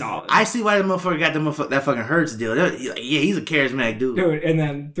pretty solid. I see why the motherfucker got that fucking Hurts deal. Yeah, he's a charismatic dude. And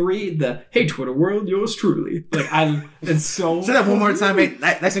then 3, the hey Twitter world, yours truly. Like it's so. Say that one more time, mate.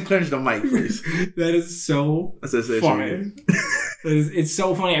 Nice and clear to the mic, please. That is so funny. It's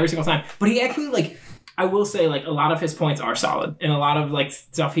so funny every single time. But he actually like, I will say like a lot of his points are solid, and a lot of like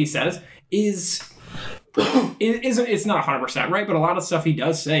stuff he says is it's not 100% right, but a lot of stuff he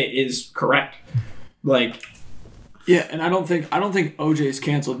does say is correct. Like, yeah, and I don't think OJ is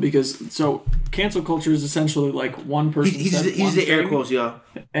canceled because cancel culture is essentially like one person. He's the air quotes, y'all.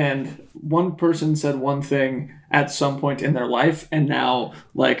 And one person said one thing at some point in their life, and now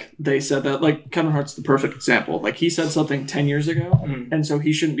like they said that, like Kevin Hart's the perfect example. Like he said something 10 years ago, and so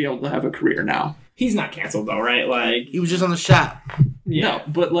he shouldn't be able to have a career now. He's not canceled though, right? Like he was just on the shot. Yeah,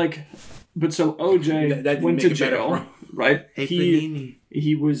 no, but so OJ that went to jail, right?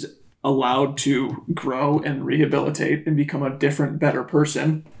 He was allowed to grow and rehabilitate and become a different, better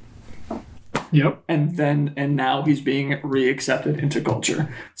person. Yep. And now he's being reaccepted into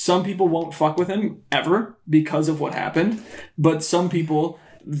culture. Some people won't fuck with him ever because of what happened, but some people,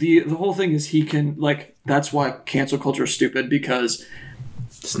 the whole thing is he can, like, that's why cancel culture is stupid, because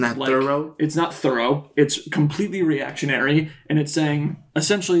it's not thorough. It's not thorough. It's completely reactionary, and it's saying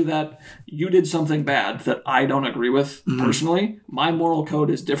essentially that you did something bad that I don't agree with personally. My moral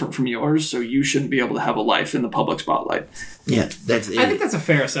code is different from yours, so you shouldn't be able to have a life in the public spotlight. Yeah, that's it. I think that's a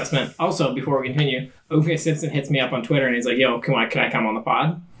fair assessment. Also, before we continue, O.J. Simpson hits me up on Twitter and he's like, "Yo, can I come on the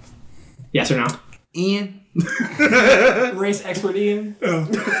pod? Yes or no?" Ian, race expert Ian.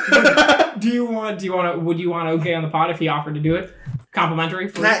 Would you want O.K. on the pod if he offered to do it? Complimentary.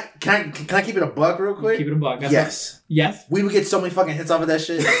 Can I keep it a buck real quick? Keep it a buck. Yes. Yes. We would get so many fucking hits off of that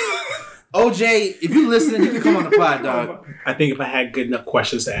shit. OJ, if you listening, you can come on the pod, dog. I think if I had good enough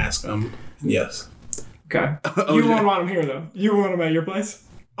questions to ask him, yes. Okay. You wouldn't want him here though. You want him at your place?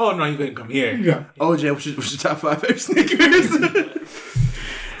 Oh no, you couldn't come here. Yeah. OJ, what's your top 5 favorite sneakers?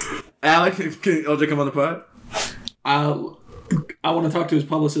 Alec, can OJ come on the pod? I want to talk to his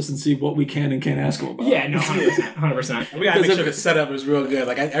publicist and see what we can and can't ask him about. Yeah, no, 100%. We gotta make sure the setup is real good.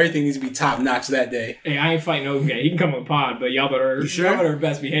 Like everything needs to be top notch that day. Hey, I ain't fighting OJ. He can come on the pod, but y'all better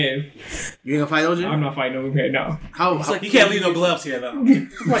best behave. You ain't gonna fight OJ? I'm not fighting OJ. No. How you can't leave no gloves here though.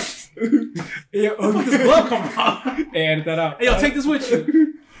 Like, yeah, where this glove come from? Hey, edit that out. Hey, yo, take this with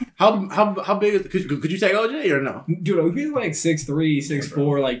you. How big is could you take OJ or no? Dude, OJ's like 6'3",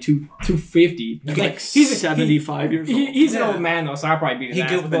 6'4", like 250. Like he's 75 years old. He's an old man though, so I'll probably beat his He ass.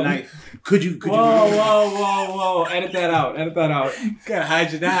 good with a knife. Could you? Whoa! Edit that out. Gotta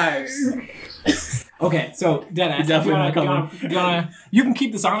hide your knives. Okay, so deadass. You can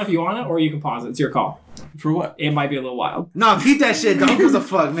keep this on if you want it, or you can pause it. It's your call. For what? It might be a little wild. No, keep that shit. Don't give a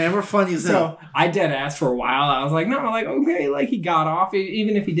fuck, man. We're funny as hell. So I deadass for a while. I was like, no, like okay, like he got off,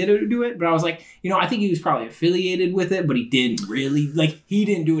 even if he did do it. But I was like, I think he was probably affiliated with it, but he didn't really he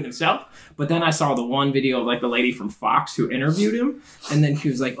didn't do it himself. But then I saw the one video of like the lady from Fox who interviewed him, and then she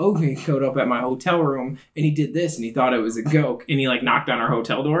was like, okay, he showed up at my hotel room and he did this, and he thought it was a joke, and he like knocked on our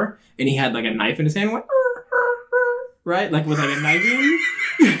hotel door, and he had like a knife in his hand, and went, right, like with like a knife in.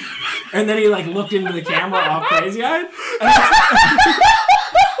 And then he like looked into the camera all crazy eyed.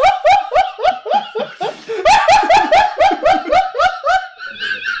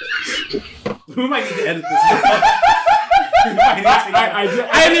 We might need to edit this.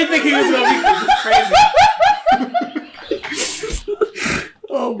 I didn't think he was gonna be crazy.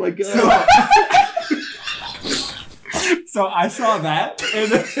 Oh my god. So I saw that, and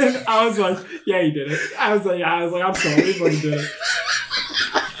then I was like, yeah, he did it. I was like, I'm sorry, he fucking did it.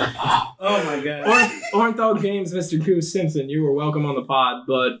 Oh my god. Ornthal Games, Mr. Goose Simpson, you were welcome on the pod,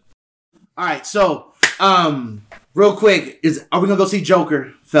 but... Alright, so, real quick, are we gonna go see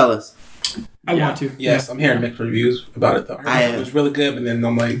Joker, fellas? I want to. Yes, I'm hearing mixed reviews about it though. It was really good, but then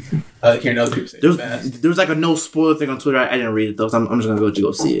I'm like, hearing other people say it's bad. There was like a no spoiler thing on Twitter. I didn't read it though, so I'm just gonna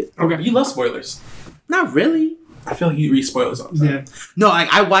go see it. Okay. You love spoilers. Not really. I feel like you read spoilers all the time. Yeah. No,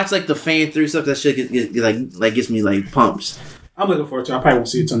 I watch like the fan theory stuff. That shit gets me like pumped. I'm looking forward to it. I probably won't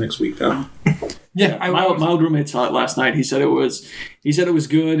see it till next week though. Yeah, my old roommate saw it last night. He said it was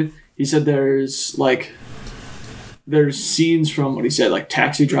good. He said there's scenes from what he said, like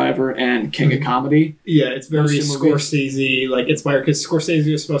Taxi Driver and King of Comedy. Yeah, it's very Scorsese, like inspired, because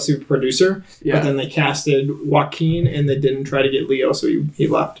Scorsese was supposed to be a producer, but then they casted Joaquin and they didn't try to get Leo, so he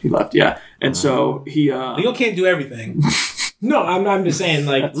left. He left, yeah. And so he... Leo can't do everything. No, I'm just saying,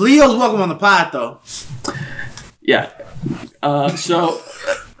 like... Leo's welcome on the pod, though. Yeah. So...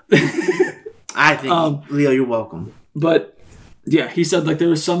 I think, Leo, you're welcome. But Yeah, he said like there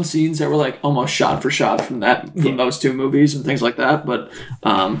were some scenes that were like almost shot for shot from those two movies and things like that. But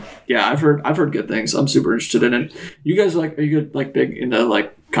yeah, I've heard good things. I'm super interested in it. You guys are you good like big into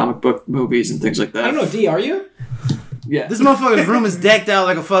like comic book movies and things like that? I don't know, D, are you? Yeah. This motherfucker's room is decked out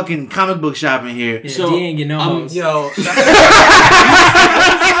like a fucking comic book shop in here. Yeah, So, D ain't get no hoes. Yo,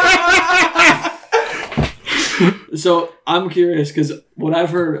 So I'm curious because what I've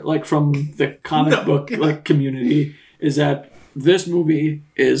heard like from the comic book like community is that this movie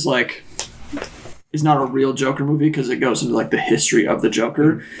is not a real Joker movie because it goes into like the history of the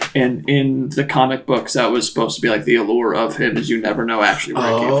Joker, and in the comic books that was supposed to be like the allure of him is you never know actually where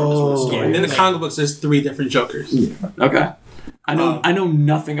it came from. Is what the story and in the is. comic books, there's 3 different Jokers. Okay. I know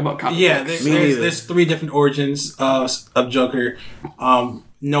nothing about comic Yeah, books. there's 3 different origins of Joker.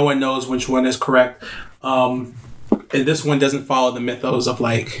 No one knows which one is correct. And this one doesn't follow the mythos of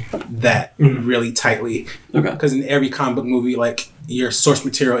like that really tightly. Okay. Because in every comic book movie, like your source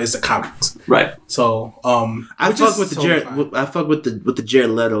material is the comics. Right. So I which fuck is with the totally Jared. fine. I fuck with the Jared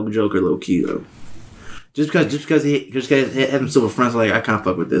Leto Joker low key though. Just because he had him silver friends, like I can't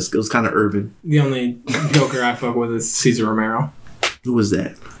fuck with this. It was kind of urban. The only Joker I fuck with is Cesar Romero. Who was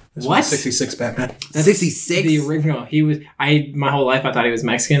that? This What? was 66 Batman. 66. The original. He was. My whole life I thought he was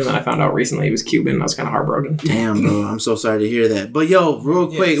Mexican, and then I found out recently he was Cuban. And I was kind of heartbroken. Damn, bro. I'm so sorry to hear that. But yo, real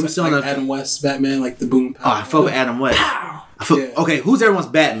quick, Yeah, we're still on like a. Adam West Batman, like the boom. Oh, I fuck with Adam West. Yeah. Okay, who's everyone's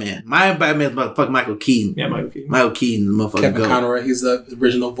Batman? My Batman is motherfucking Michael Keaton. Yeah, Michael Keaton. Michael Keaton, the motherfucking Kevin goat. Conroy, he's the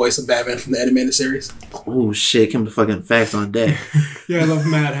original voice of Batman from the animated series. Oh shit, come to fucking facts on that. Yeah, I love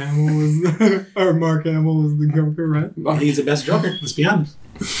Matt Hamill was or Mark Hamill was the Joker, right? He's the best Joker. Let's be honest.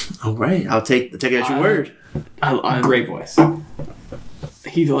 All right, I'll take it at your word. I Great voice.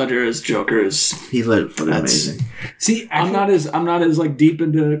 Heath Ledger as Joker is. He's fucking That's- amazing. See, I'm not as like deep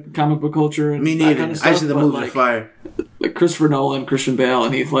into comic book culture and Me that neither. kind of I stuff, just see the but, movie like, fire. like Christopher Nolan, Christian Bale,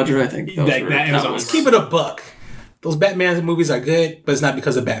 and Heath Ledger. I think those Like were, that, it was that awesome. Let's keep it a buck. Those Batman movies are good, but it's not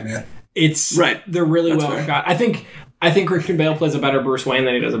because of Batman. It's Right. They're really That's well fair. got. I think Christian Bale plays a better Bruce Wayne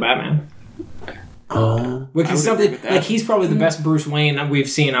than he does a Batman. Oh, Which I is would something agree with that. like he's probably the best Bruce Wayne that we've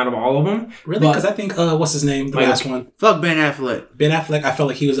seen out of all of them. Really? But- Because I think, what's his name? The Michael last one. fuck Ben Affleck. Ben Affleck, I felt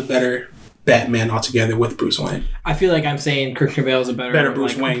like he was a better Batman altogether with Bruce Wayne. I feel like I'm saying Christian Bale is a better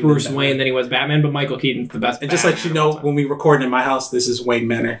Bruce like, Wayne Bruce than Wayne Batman. than he was Batman, but Michael Keaton's the best. And just Batman let you of know, all time. when we record in my house, this is Wayne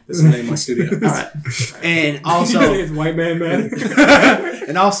Manor. This is the name of my studio. All right, and You also, think it's White Man.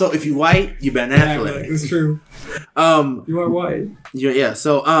 and also, if you white, you Ben Affleck. It's true. You are white. Yeah.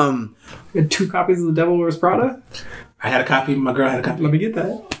 So You had 2 copies of The Devil Wears Prada. I had a copy. My girl had a copy. Let me get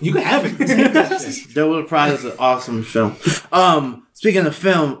that. You can have it. Devil Pride is an awesome film. Speaking of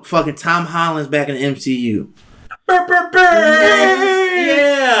film, fucking Tom Holland's back in the MCU.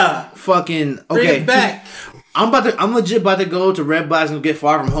 Yeah. Fucking Bring okay. it back. I'm legit about to go to Redbox and get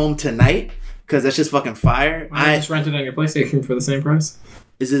Far From Home tonight because that's just fucking fire. I just rented on your PlayStation for the same price.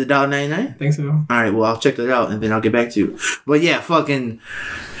 Is it $1.99? I think so. All right, well I'll check that out and then I'll get back to you. But yeah, fucking.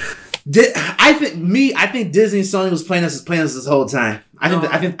 I think Disney and Sony was playing us this whole time. I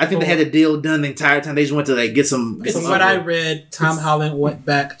think they had a deal done the entire time. They just went to like get some. From what I read, Tom Holland went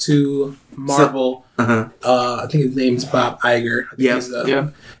back to Marvel. I think his name's Bob Iger. I think Yeah. he's Yeah.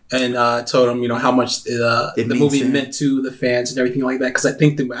 And told him, how much the means movie to him. meant to the fans and everything like that. Because I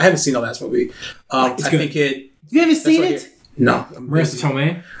think I haven't seen the last movie. I good. think it. You haven't that's seen what it? No, I'm Marissa busy.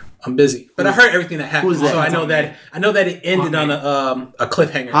 Tomei. I'm busy, but I heard everything that happened, Who's that? so I know that it ended on a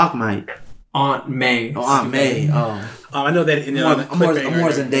cliffhanger. Hawkeye. Aunt May. Oh, Aunt May. Oh, I know that it ended on a I'm more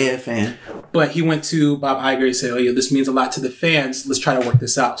cliffhanger. Zendaya fan. But he went to Bob Iger and said, "Oh, yeah, this means a lot to the fans. Let's try to work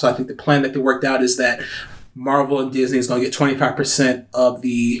this out." So I think the plan that they worked out is that Marvel and Disney is going to get 25% of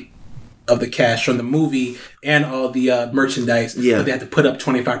the cash from the movie and all the merchandise. Yeah. But they had to put up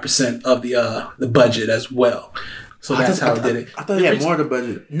 25% of the budget as well. So that's how it did it. I thought they had more of the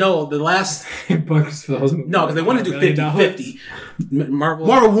budget. No, the last Bucks for those movies. no, because they want to do 50-50. Marvel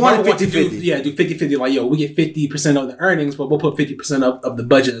wanted wants to 50-50. do 50-50. Like, yo, we get 50% of the earnings, but we'll put 50% of the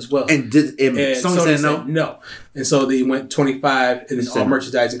budget as well. And And someone Sony said no. no. And so they went 25 and it's all Percent.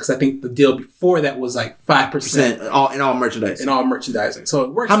 merchandising because I think the deal before that was like 5% all merchandise. in all merchandising. So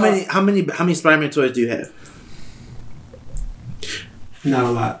it works. How out. many Spider-Man toys do you have? Not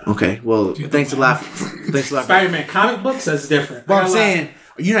a lot. Okay, well, thanks a lot. Thanks a lot. Spider-Man comic books, that's different. But I I'm got a lot. saying,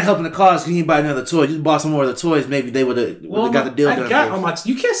 you're not helping the cause because you didn't buy another toy. You just bought some more of the toys. Maybe they would have got the deal I done. got first. all my.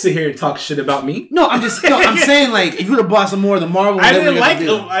 You can't sit here and talk shit about me. No, I'm saying like if you would have bought some more of the Marvel. I they didn't would've got like the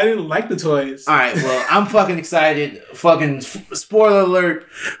deal. them. I didn't like the toys. All right, well, I'm fucking excited. Fucking spoiler alert.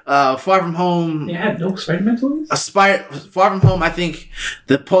 Far From Home. You had no Spider-Man toys? Far From Home. I think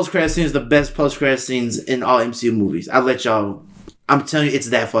the post-credit scene is the best post-credit scenes in all MCU movies. I'll let y'all I'm telling you, it's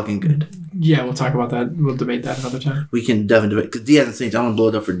that fucking good. Yeah, we'll talk about that. We'll debate that another time. We can definitely do it because D hasn't seen it. I'm gonna blow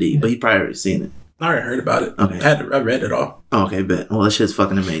it up for D, but he probably already seen it. I already heard about it. Okay. I read it all. Oh, okay, bet. Well, that shit's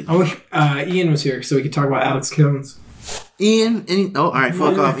fucking amazing. I wish Ian was here so we could talk about Alex Jones. Ian, all right,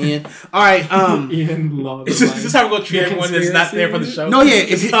 fuck off, Ian. All right, Ian loves This is how we go treat everyone that's not there for the show. no, yeah,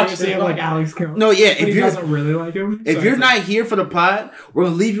 if you, Conspiracy of like Alex Jones. no, yeah, But if he you're doesn't really like him. if so you're it's not here for the pod, we're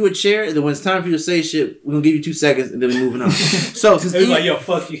gonna leave you a chair, and then when it's time for you to say shit, we're gonna give you 2 seconds, and then we're moving on. So since It was Ian, like, yo,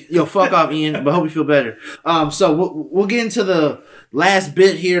 fuck you. yo, fuck off, Ian, but hope you feel better. So we'll get into the last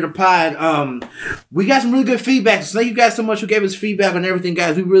bit here of the pod. We got some really good feedback. So thank you guys so much who gave us feedback on everything,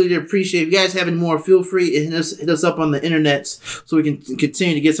 guys. We really did appreciate it. If you guys have any more, feel free to hit us up on the internet so we can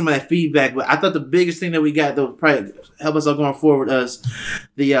continue to get some of that feedback. But I thought the biggest thing that we got that would probably help us all going forward was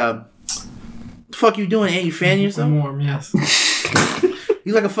the fuck you doing, Aunt? You fanning yourself? I'm warm, yes.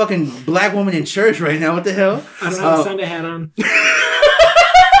 You like a fucking black woman in church right now. What the hell? I don't have a Sunday hat on.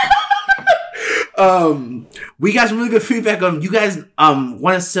 We got some really good feedback on you guys.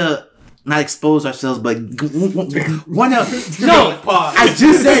 Want us to not expose ourselves, but want to. No, I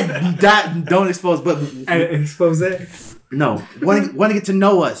just said don't expose, but Expose it. no, want to get to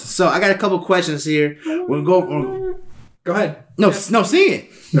know us. So I got a couple questions here. We'll go. Go ahead. No, sing it.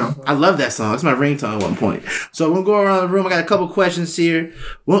 No. I love that song. It's my ringtone at one point. So we'll go around the room. I got a couple questions here.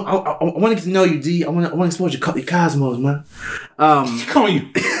 Well, I want to get to know you, D. I want to expose your cosmos, man. Come on, you.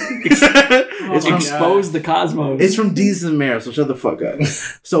 It's expose the cosmos. It's from Deez and Mara, so shut the fuck up.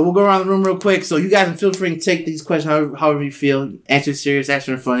 So we'll go around the room real quick. So you guys can feel free to take these questions however you feel. Answer serious,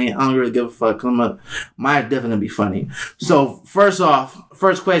 answer funny. I don't really give a fuck. Come up. Mine definitely gonna be funny. So first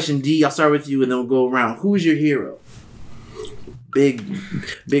question, D. I'll start with you, and then we'll go around. Who is your hero? Big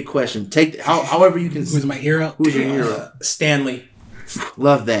question. Take however you can. Who's my hero? Who's your hero? Stanley.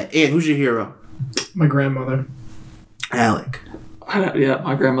 Love that. And who's your hero? My grandmother. Alec. Yeah,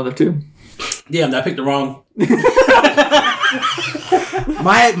 my grandmother too. Yeah, I picked the wrong.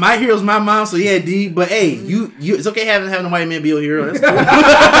 My hero's my mom, so yeah, D. But hey, you it's okay having a white man be your hero. That's cool.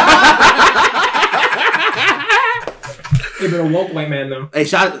 Hey, but a woke white man though. Hey,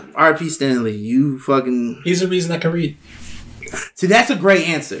 shout out R.P. Stanley. You fucking. He's the reason I can read. See, that's a great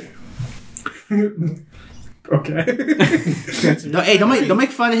answer. Okay. No, hey, don't make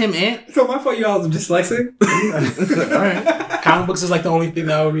fun of him, Aunt. So my fault, y'all are dyslexic. All right. Comic books is like the only thing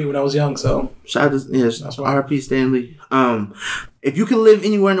that I would read when I was young. So Shout out to That's why. R.P. Stanley. If you could live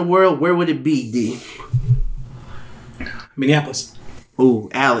anywhere in the world, where would it be, D? Minneapolis. Ooh,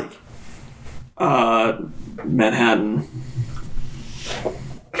 Alec. Manhattan.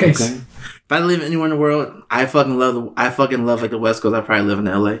 Okay. If I live anywhere in the world, I fucking love like the West Coast. I probably live in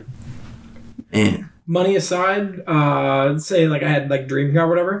L.A. And Money aside, say like I had like dream car or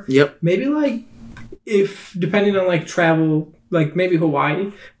whatever. yep. Maybe like if depending on like travel, like maybe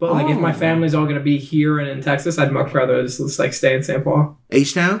Hawaii. But like if my family's all gonna be here and in Texas, I'd much rather just like stay in St. Paul.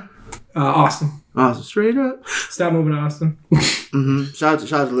 H-Town? Austin. Awesome. Straight up. Stop moving to Austin. Mm-hmm. Shout out to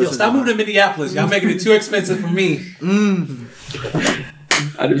Yo, listeners. stop moving to Minneapolis. Y'all making it too expensive for me.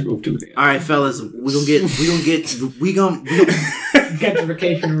 I just moved to All right, fellas, we gonna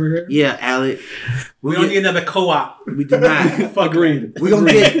Gentrification over here. yeah, Alec. We don't need another co-op. We do not. Agreed. We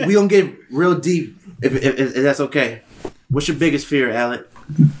gonna get real deep if that's okay. What's your biggest fear, Alec?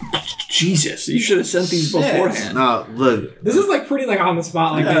 Jesus, you should have sent these beforehand. No, look, This is like pretty like on the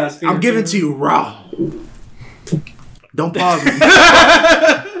spot like that. I'm giving to you raw. Don't pause me.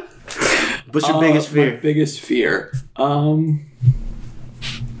 What's your biggest fear? My biggest fear.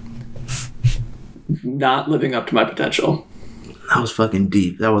 Not living up to my potential. That was fucking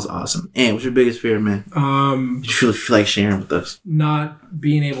deep. That was awesome. And what's your biggest fear, man? You feel like sharing with us? Not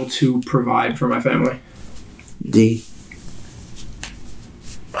being able to provide for my family. D.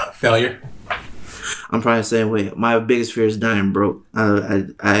 Failure. I'm probably the same way. My biggest fear is dying broke.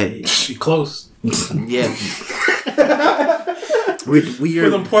 I Be close. yeah. we Put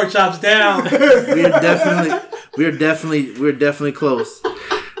them are pork chops down. we're definitely close.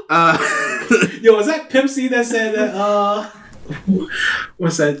 Yo, was that Pimp C that said that?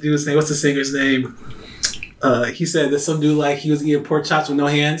 What's that dude's name? What's the singer's name? He said that some dude like he was eating pork chops with no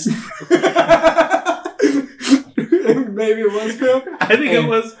hands. Maybe it was Pimp. I think it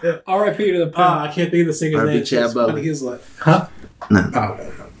was. R.I.P. to the Pimp. I can't think of the singer's R.I.P. name. Chad Butler. He was like, huh? No. Oh,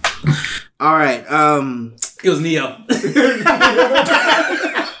 All right. it was Neo.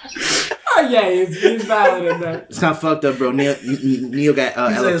 Oh yeah, he's valid in that. It's kind of fucked up, bro. Neil got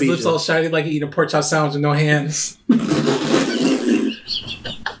He said his lips all alopecia. shiny like he eating a pork chop sandwich with no hands.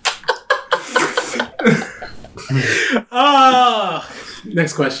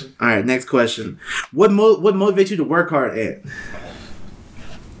 Next question. All right, next question. What motivates you to work hard at?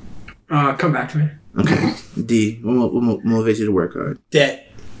 Come back to me. Okay. D, what motivates you to work hard? Debt.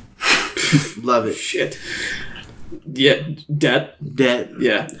 Love it. Shit. Yeah, debt. Debt.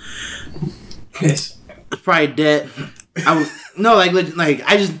 Yeah. Yes. Probably debt. I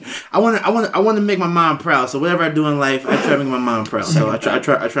want to make my mom proud. So whatever I do in life, I try to make my mom proud. So I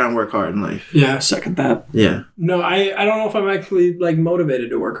try and work hard in life. Yeah. Second that. Yeah. No, I don't know if I'm actually like motivated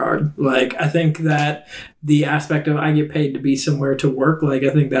to work hard. Like I think that the aspect of I get paid to be somewhere to work, like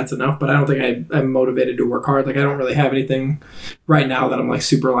I think that's enough. But I don't think I'm motivated to work hard. Like I don't really have anything right now that I'm like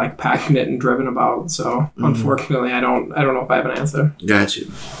super like passionate and driven about. So unfortunately, I don't know if I have an answer. Got you.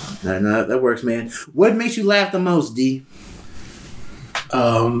 No, that works, man. What makes you laugh the most, D?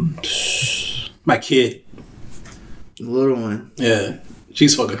 My kid. The little one. Yeah.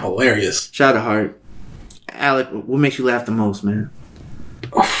 She's fucking hilarious. Shout out to Heart. Alec, what makes you laugh the most, man?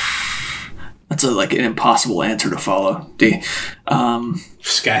 That's an impossible answer to follow. D.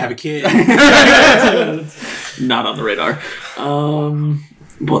 Just gotta have a kid. Not on the radar.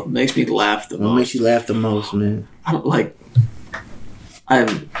 What makes me laugh the most? What makes you laugh the most, man? I don't like. I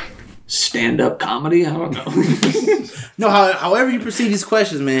have stand-up comedy. I don't know. No, however you proceed these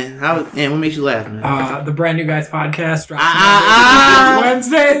questions, man. What makes you laugh, man? The Brand New Guys podcast drops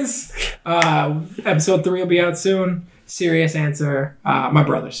Wednesdays. Episode 3 will be out soon. Serious answer. My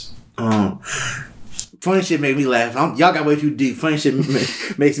brothers. Funny shit make me laugh. Y'all got way too deep. Funny shit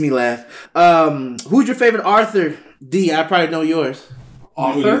makes me laugh. Who's your favorite author? D, I probably know yours.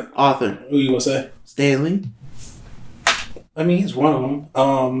 Author. Who you gonna say? Stanley. I mean, he's one of them.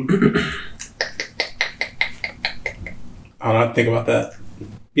 I don't know. Think about that.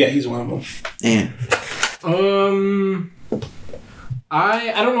 Yeah, he's one of them. And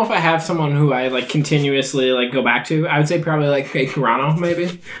I don't know if I have someone who I like continuously like go back to. I would say probably like Kay Serrano,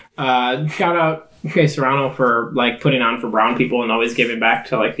 maybe. Shout out Kay Serrano for like putting on for brown people and always giving back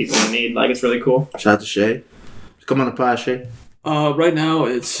to like people in need. Like it's really cool. Shout out to Shay. Come on the pod, Shay. Right now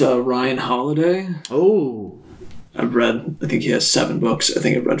it's Ryan Holiday. Oh. I think he has 7 books. I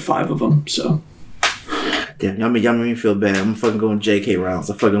think I've read 5 of them, so. Damn, y'all make me feel bad. I'm fucking going J.K. Rowling.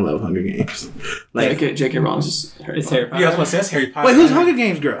 I fucking love Hunger Games. Like J.K. Rowling is Harry Potter. Harry Potter. Yeah, I was gonna say that's Harry Potter. Wait, who's Hunger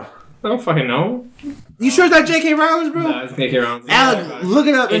Games girl? I don't fucking know. You sure it's not J.K. Rowling, bro? No, it's K.K. Rowling. Alec, look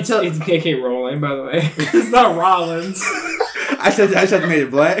it up and tell. It's K.K. Rowling, by the way. It's not Rollins. I said made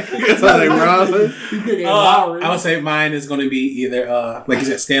it black. It's not like Rowling. I would say mine is gonna be either like you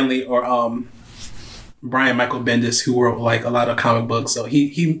said, Stanley or Brian Michael Bendis, who wrote like a lot of comic books. So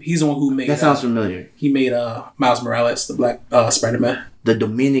he's the one who made. That sounds familiar. He made Miles Morales, the Black Spider-Man. The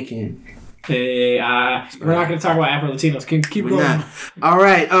Dominican. Hey, we're not going to talk about Afro-Latinos. Keep going. Not. All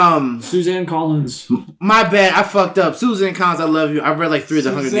right. Suzanne Collins. My bad. I fucked up. Suzanne Collins, I love you. I read like 3 of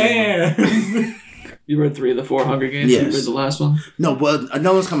the Hunger Games. You read 3 of the 4 Hunger Games? Yes. You read the last one? No, but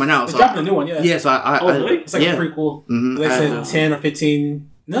another one's coming out. It's dropping a new one, yeah. Yeah, so really? It's like a prequel. Mm-hmm. They said 10 or 15.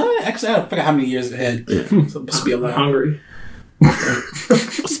 No, actually, I forgot how many years ahead. Yeah. So it's supposed to be a lot. Hungry.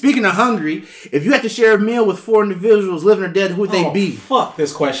 Speaking of hungry, if you had to share a meal with 4 individuals, living or dead, who would they be? Fuck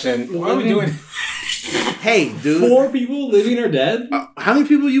this question. Why are we doing? Hey, dude. 4 people living or dead? How many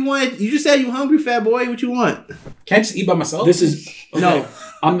people you want? You just said you hungry, fat boy. What you want? Can't I just eat by myself? This is No.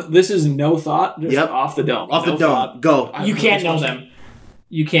 This is no thought. Just off the dome. Off the dome. Thought. Go. You can't know them.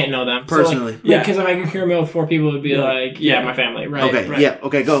 You can't know them. Personally. So like, yeah, because if I could hear a meal with 4 people, it would be like, my family. Right. Okay. Right. Yeah.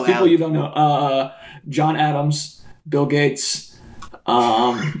 Okay. Go. People Alec. you don't know. John Adams, Bill Gates.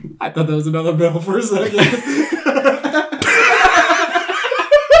 I thought that was another bill for a second.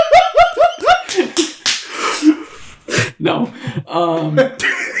 No.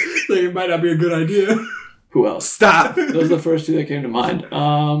 It might not be a good idea. Who else? Stop. Those are the first 2 that came to mind.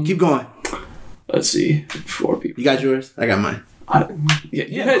 Keep going. Let's see. 4 people. You got yours? I got mine.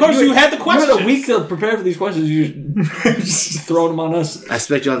 Yeah, of course you had the questions. You had a week to prepare for these questions. You just throw them on us. I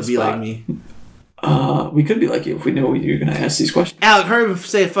expect y'all to be like me. We could be like you if we knew you were going to ask these questions. Alec, hurry up and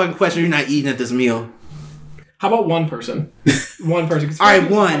say a fucking question. You're not eating at this meal. How about one person? One person. All right,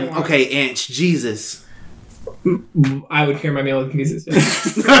 one. Okay, Anch. Jesus. I would share my meal with Jesus.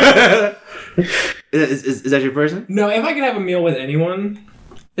 Is that your person? No, if I could have a meal with anyone,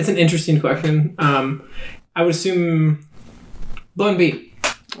 it's an interesting question. I would assume Bun B.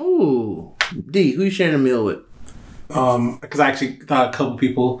 Ooh. D, who you sharing a meal with? Because I actually thought a couple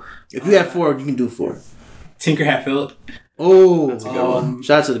people. If you have 4, you can do 4. Tinker Hatfield. Oh, That's a good one.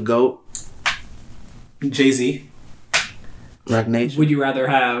 Shout out to the GOAT. Jay-Z. Rock Nation. Would you rather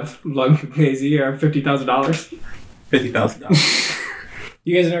have lunch with Jay-Z or $50,000? $50,000.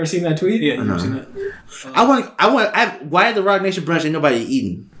 You guys have never seen that tweet? Yeah, you've seen that. Why at the Rock Nation brunch ain't nobody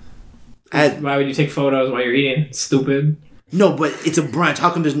eating? Why would you take photos while you're eating? Stupid. No, but it's a brunch. How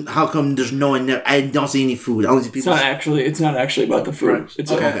come there's no one there? I don't see any food. I only see It's people. not actually about the food.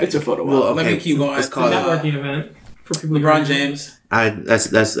 It's a photo Well, op. Let me keep going. Let's call it. Networking event for people. LeBron James.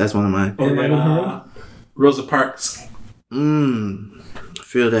 That's one of mine. And then Rosa Parks.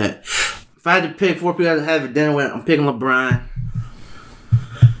 Feel that. If I had to pick 4 people to have a dinner with, I'm picking LeBron.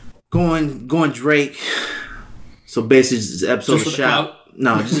 Going Drake. So basically, it's an episode Just of for the the shop. clout?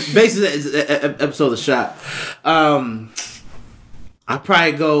 No, just basically it's an episode of the shop. I'd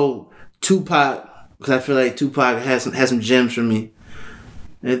probably go Tupac because I feel like Tupac has some gems for me.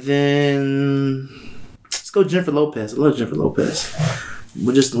 And then let's go Jennifer Lopez. I love Jennifer Lopez.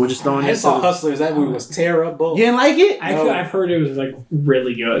 We're just throwing I this. saw Hustlers. That movie was terrible. You didn't like it? Actually, I've heard it was like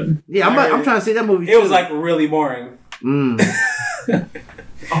really good. Yeah, I'm trying to say that movie. It was like really boring.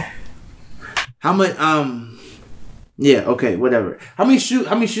 How much? Yeah. Okay. Whatever. How many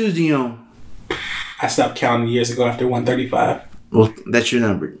shoes do you own? I stopped counting years ago after 135. Well, that's your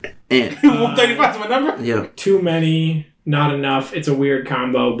number. And 135 is my number? yeah. Too many, not enough. It's a weird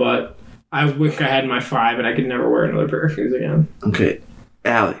combo, but I wish I had my 5 and I could never wear another pair of shoes again. Okay.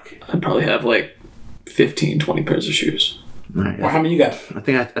 Alec. I'd probably have like 15, 20 pairs of shoes. All right. Well, how many you got? I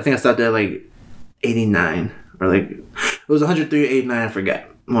think I stopped at like 89 or like it was 103 or 89. I forgot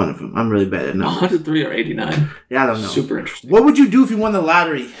one of them. I'm really bad at numbers. 103 or 89. Yeah, I don't know. Super interesting. What would you do if you won the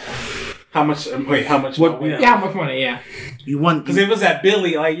lottery? How much? Wait, how much? What- Because Yeah, how much money? Yeah. You won. it was at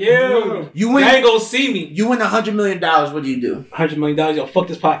Billy, like, yo, You you win. ain't gonna see me. You win $100 million. What do you do? $100 million, yo, fuck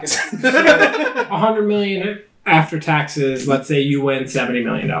this pockets. $100 million after taxes. Let's say you win $70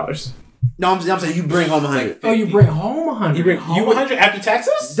 million. No, I'm saying you bring home 100. Oh, you bring home 100. You bring you 100 after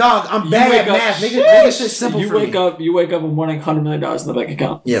taxes? Dog, I'm You bad wake at up- math. Make it shit simple You for wake me. up one morning, $100 million in the bank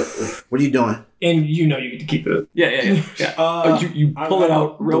account. Yeah. What are you doing? And you know you get to keep it. Yeah. You pull it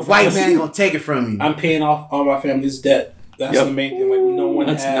out The real white fast. man gonna take it from you. I'm paying off all my family's debt. That's Yep. the main thing. Like, no one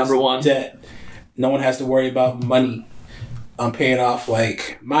That's has number one. debt. No one has to worry about money. I'm paying off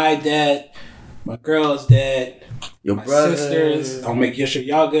like my debt, my girl's debt, Your my brother. sisters. I'll make sure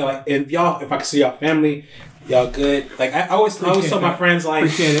y'all good. Like, if I can see y'all family, y'all good. Like, I always tell my friends, like,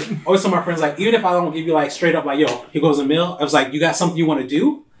 Appreciate it. always tell my friends, like, even if I don't give you like straight up, like, yo, here goes a meal. I was like, you got something you want to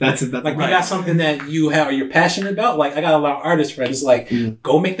do? That's it. That's Like, right. you got something that you have or you're passionate about. Like, I got a lot of artist friends. Like,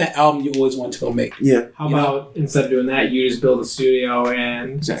 go make that album you always wanted to go make. Yeah. How you about instead of doing that, you just build a studio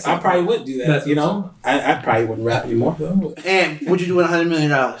and Exactly. I probably would do that. That's you know, I probably wouldn't rap anymore though. And what'd you do with $100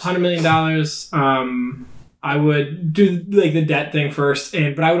 million? $100 million. I would do like the debt thing first,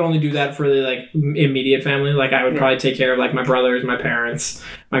 but I would only do that for the like immediate family. Like I would probably take care of like my brothers, my parents,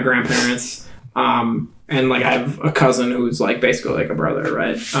 my grandparents, and like I have a cousin who's like basically like a brother,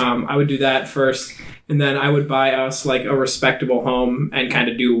 right? I would do that first, and then I would buy us like a respectable home and kind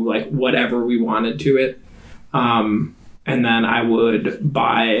of do like whatever we wanted to it. And then I would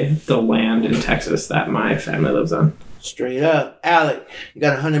buy the land in Texas that my family lives on. Straight up. Alec, you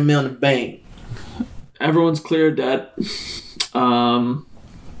got $100 million in the bank. Everyone's clear of debt.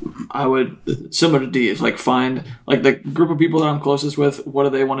 I would, similar to Dave, like find like the group of people that I'm closest with, what do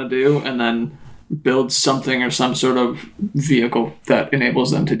they want to do, and then build something or some sort of vehicle that enables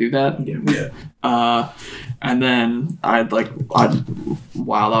them to do that. Yeah. And then I'd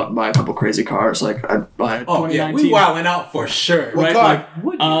wild out and buy a couple crazy cars. Like I'd buy a 2019. Yeah, we wilding out for sure. Right, car?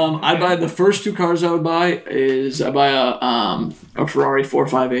 I'd buy the first 2 cars I would buy is I buy a Ferrari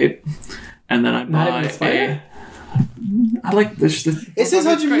 458, and then I Not even buy a Spider? I like this. It says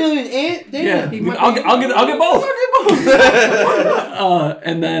 $100 million, and Yeah, damn. I'll get both.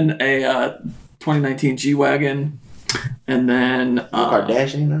 And then a 2019 G-Wagon, and then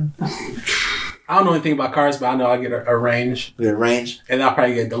Kardashian. I don't know anything about cars, but I know I'll get a range, We got range. and I'll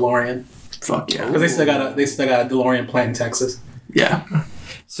probably get a DeLorean fuck yeah, because they still got a DeLorean plant in Texas. yeah.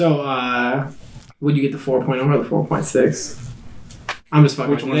 So, would you get the 4.0 or the 4.6? I'm just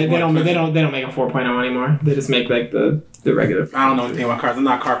fucking. Which one They is don't more make a 4.0 anymore. They just make like the regular. I don't know anything about cars. I'm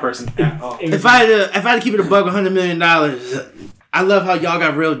not a car person at all. If I had to keep it a buck, $100 million. I love how y'all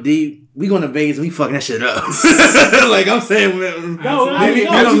got real deep. We going to Vegas and we fucking that shit up. Like I'm saying, man. No, motherfucking You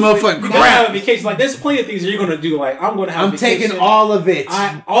gotta crap. have a vacation. Like, there's plenty of things you're gonna do. Like, I'm gonna have. I'm a vacation. taking all of it.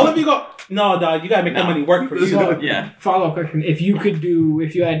 All of you go. No, dog. You gotta make that money work for you. Yeah. Follow up question: if you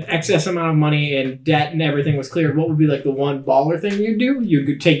had excess amount of money and debt and everything was cleared, what would be like the one baller thing you'd do? You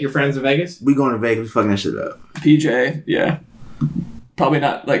could take your friends to Vegas. We going to Vegas. We fucking that shit up. PJ, yeah. Probably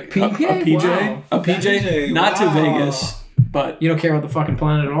not like PJ? a PJ, Wow. a PJ, PJ, not to wow. Vegas, but You don't care about the fucking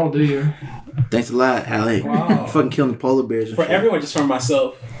planet at all, do you? Thanks a lot, Hallie. Wow. Fucking killing the polar bears. And For shit. everyone, just for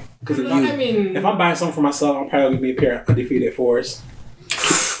myself. Because I mean, if I'm buying something for myself, I'm probably gonna be a pair of undefeated 4s.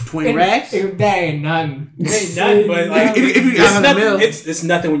 20 racks? That ain't nothing. That ain't nothing. But like, If you got a mil. it's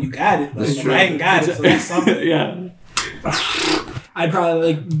nothing when you got it. That's Like, true. I ain't got it, so that's something. Yeah. I'd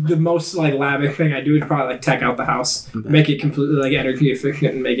probably like the most like lavish thing I do is probably like tech out the house, make it completely like energy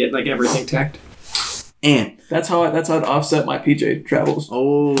efficient, and make it like everything teched. And That's how I'd offset my PJ travels.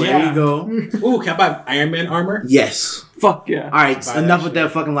 oh, there Yeah. you go. Ooh, can I buy Iron Man armor? Yes. Fuck yeah. All right, Buy enough that with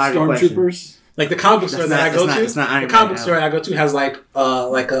that fucking logic question. Stormtroopers. Like the comic book store That's that I not- go it's not- to, it's not Iron the Man, comic book Alan. store I go to has like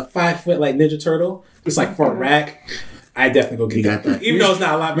a 5 foot like Ninja Turtle. It's like for a rack. I definitely go get You that. got that. Even though it's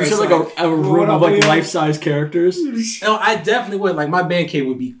not a lot You better. should it's have like a room of like life-size characters. no, I definitely would. Like my man cave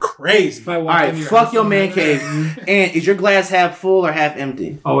would be crazy. If I All walked right, into fuck house your and- man cave. And is your glass half full or half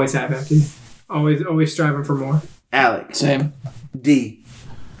empty? Always half empty. Always striving for more. Alex. Same. D.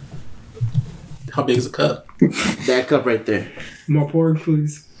 How big is a cup? That cup right there. More pork,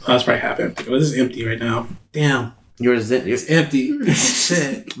 please. Oh, it's probably half empty. Well, this is empty right now. Damn, Yours is it's empty.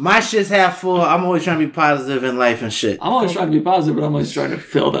 Shit. my shit's half full. I'm always trying to be positive in life and shit. I'm always trying to be positive, but I'm always trying to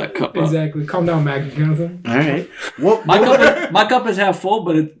fill that cup up. Exactly. Calm down, Maggie Johnson. All right. What? My cup is half full,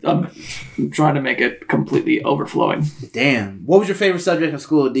 but I'm trying to make it completely overflowing. Damn. What was your favorite subject in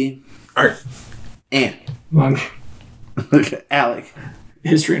school, D? Art. And Lunch. Alec.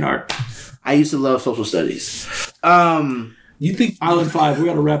 History and art. I used to love social studies. You think? Island 5, we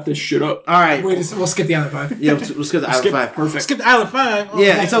gotta wrap this shit up. All right. We'll skip the other 5. Yeah, let's go to Island 5. Perfect. Skip the Island 5. Oh,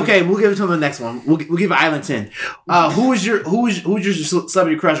 Yeah, it's okay. We'll give it to the next one. We'll give it Island 10. Who was your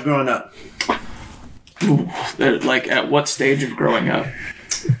celebrity crush growing up? Like, at what stage of growing up?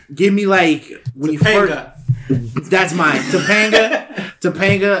 Give me like when you first. Topanga. That's mine.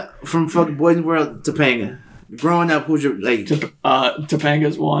 Topanga from fucking Boys in the World. Topanga. Growing up, who's your like?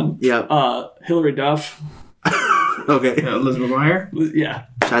 Topanga's one. Yeah. Hillary Duff. Okay. Elizabeth McGuire. Yeah.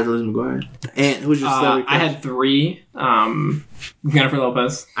 Shout out to Liz McGuire. And who's your celebrity I crush? had 3. Jennifer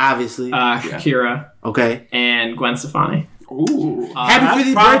Lopez, Obviously. Kira, Okay. and Gwen Stefani. Ooh. Happy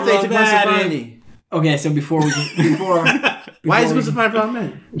 50th birthday to Gwen Stefani. Okay, so before Why is Gwen Stefani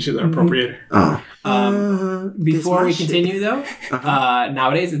problematic? She's an appropriator. Oh. before we It's my continue though,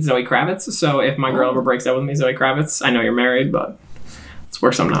 nowadays it's Zoe Kravitz. So if my girl ever breaks up with me, Zoe Kravitz, I know you're married, but let's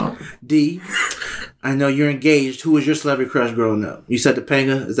work something out. D. I know you're engaged. Who was your celebrity crush growing up? You said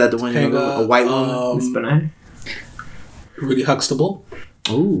Topanga. Is that the one? Topanga, A white woman. Miss Bonet. Rudy Huxtable.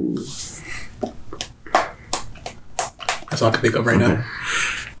 Ooh. That's all I can think of right now.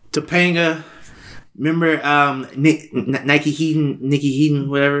 Topanga. Remember Nikki Heaton,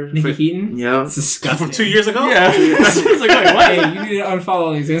 whatever? Nikki Heaton. Yeah. It's disgusting. From 2 years ago. Yeah. It's like, wait, what? Hey, you need to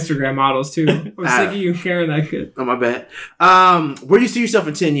unfollow these Instagram models too. I'm sick of you sharing that shit. Oh, my bad. Where do you see yourself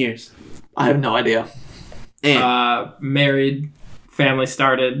in 10 years? I have no idea. And Married, family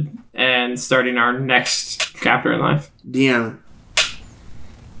started, and starting our next chapter in life. Deanna.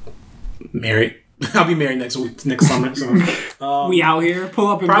 Married. I'll be married next summer. So, We out here, pull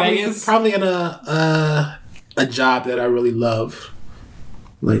up in Vegas. probably in a job that I really love.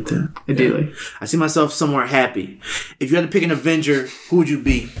 Like that. Ideally. I see myself somewhere happy. If you had to pick an Avenger, who would you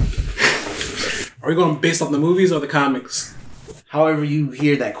be? Are we going based on the movies or the comics? However you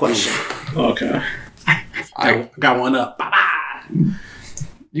hear that question. Okay. I got one up.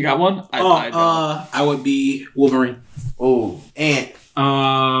 You got one? I don't. I would be Wolverine. Oh, and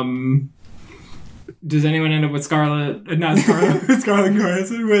Does anyone end up with Scarlet? Not Scarlet. Scarlet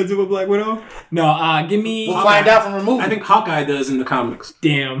Johansson who ends up with Black Widow? No. Give me. we'll find out from the movie. I think Hawkeye does in the comics.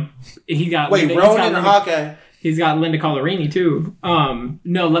 Damn. He got. Wait, Linda, he's got Ronan or Linda- Hawkeye? He's got Linda Colorini too.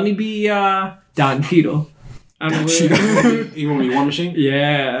 No, let me be Don Cheadle. I don't know. You want me War Machine?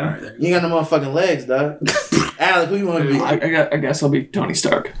 Yeah. You ain't got no motherfucking legs, dog. Alec, who you want to be? I guess I'll be Tony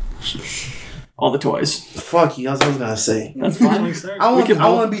Stark. All the toys. Fuck you. That's what I was gonna say. That's fine. I want can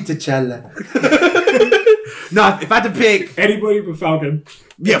to be T'Challa. No, if I had to pick, Anybody but Falcon.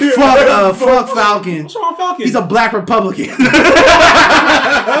 yeah, fuck Falcon. What's wrong with Falcon? He's a black Republican.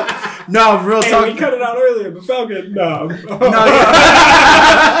 No, real Hey, talk. we cut it out earlier, but Falcon, no. No,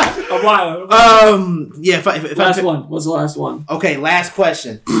 yeah. I'm wild. Yeah. If I Last pick- one. What's the last one? Okay, last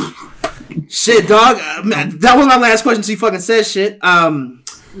question. Shit, dog. That was my last question. So you fucking said shit.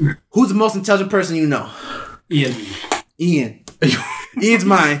 Who's the most intelligent person you know? Ian. Ian. Ian's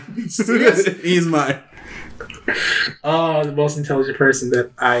mine. Ian's mine. the most intelligent person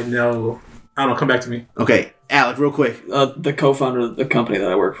that I know. I don't know. Come back to me. Okay, Alec, real quick. The co-founder of the company that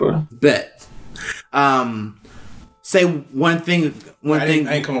I work for. Bet. Say one thing. I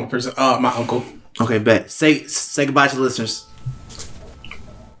ain't come on person. My uncle. Okay, bet. Say goodbye to the listeners.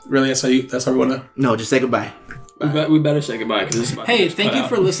 Really? That's how we want to. No, just say goodbye. We better say goodbye because this is about to Hey, get thank cut you out.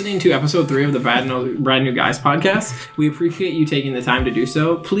 for listening to episode 3 of the Brand New Guys podcast. We appreciate you taking the time to do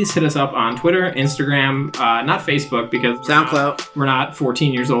so. Please hit us up on Twitter, Instagram, not Facebook because we're not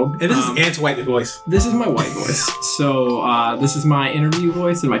 14 years old. And this is Ant's white voice. This is my white voice. So this is my interview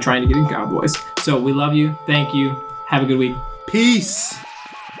voice and my trying to get in God voice. So we love you. Thank you. Have a good week. Peace.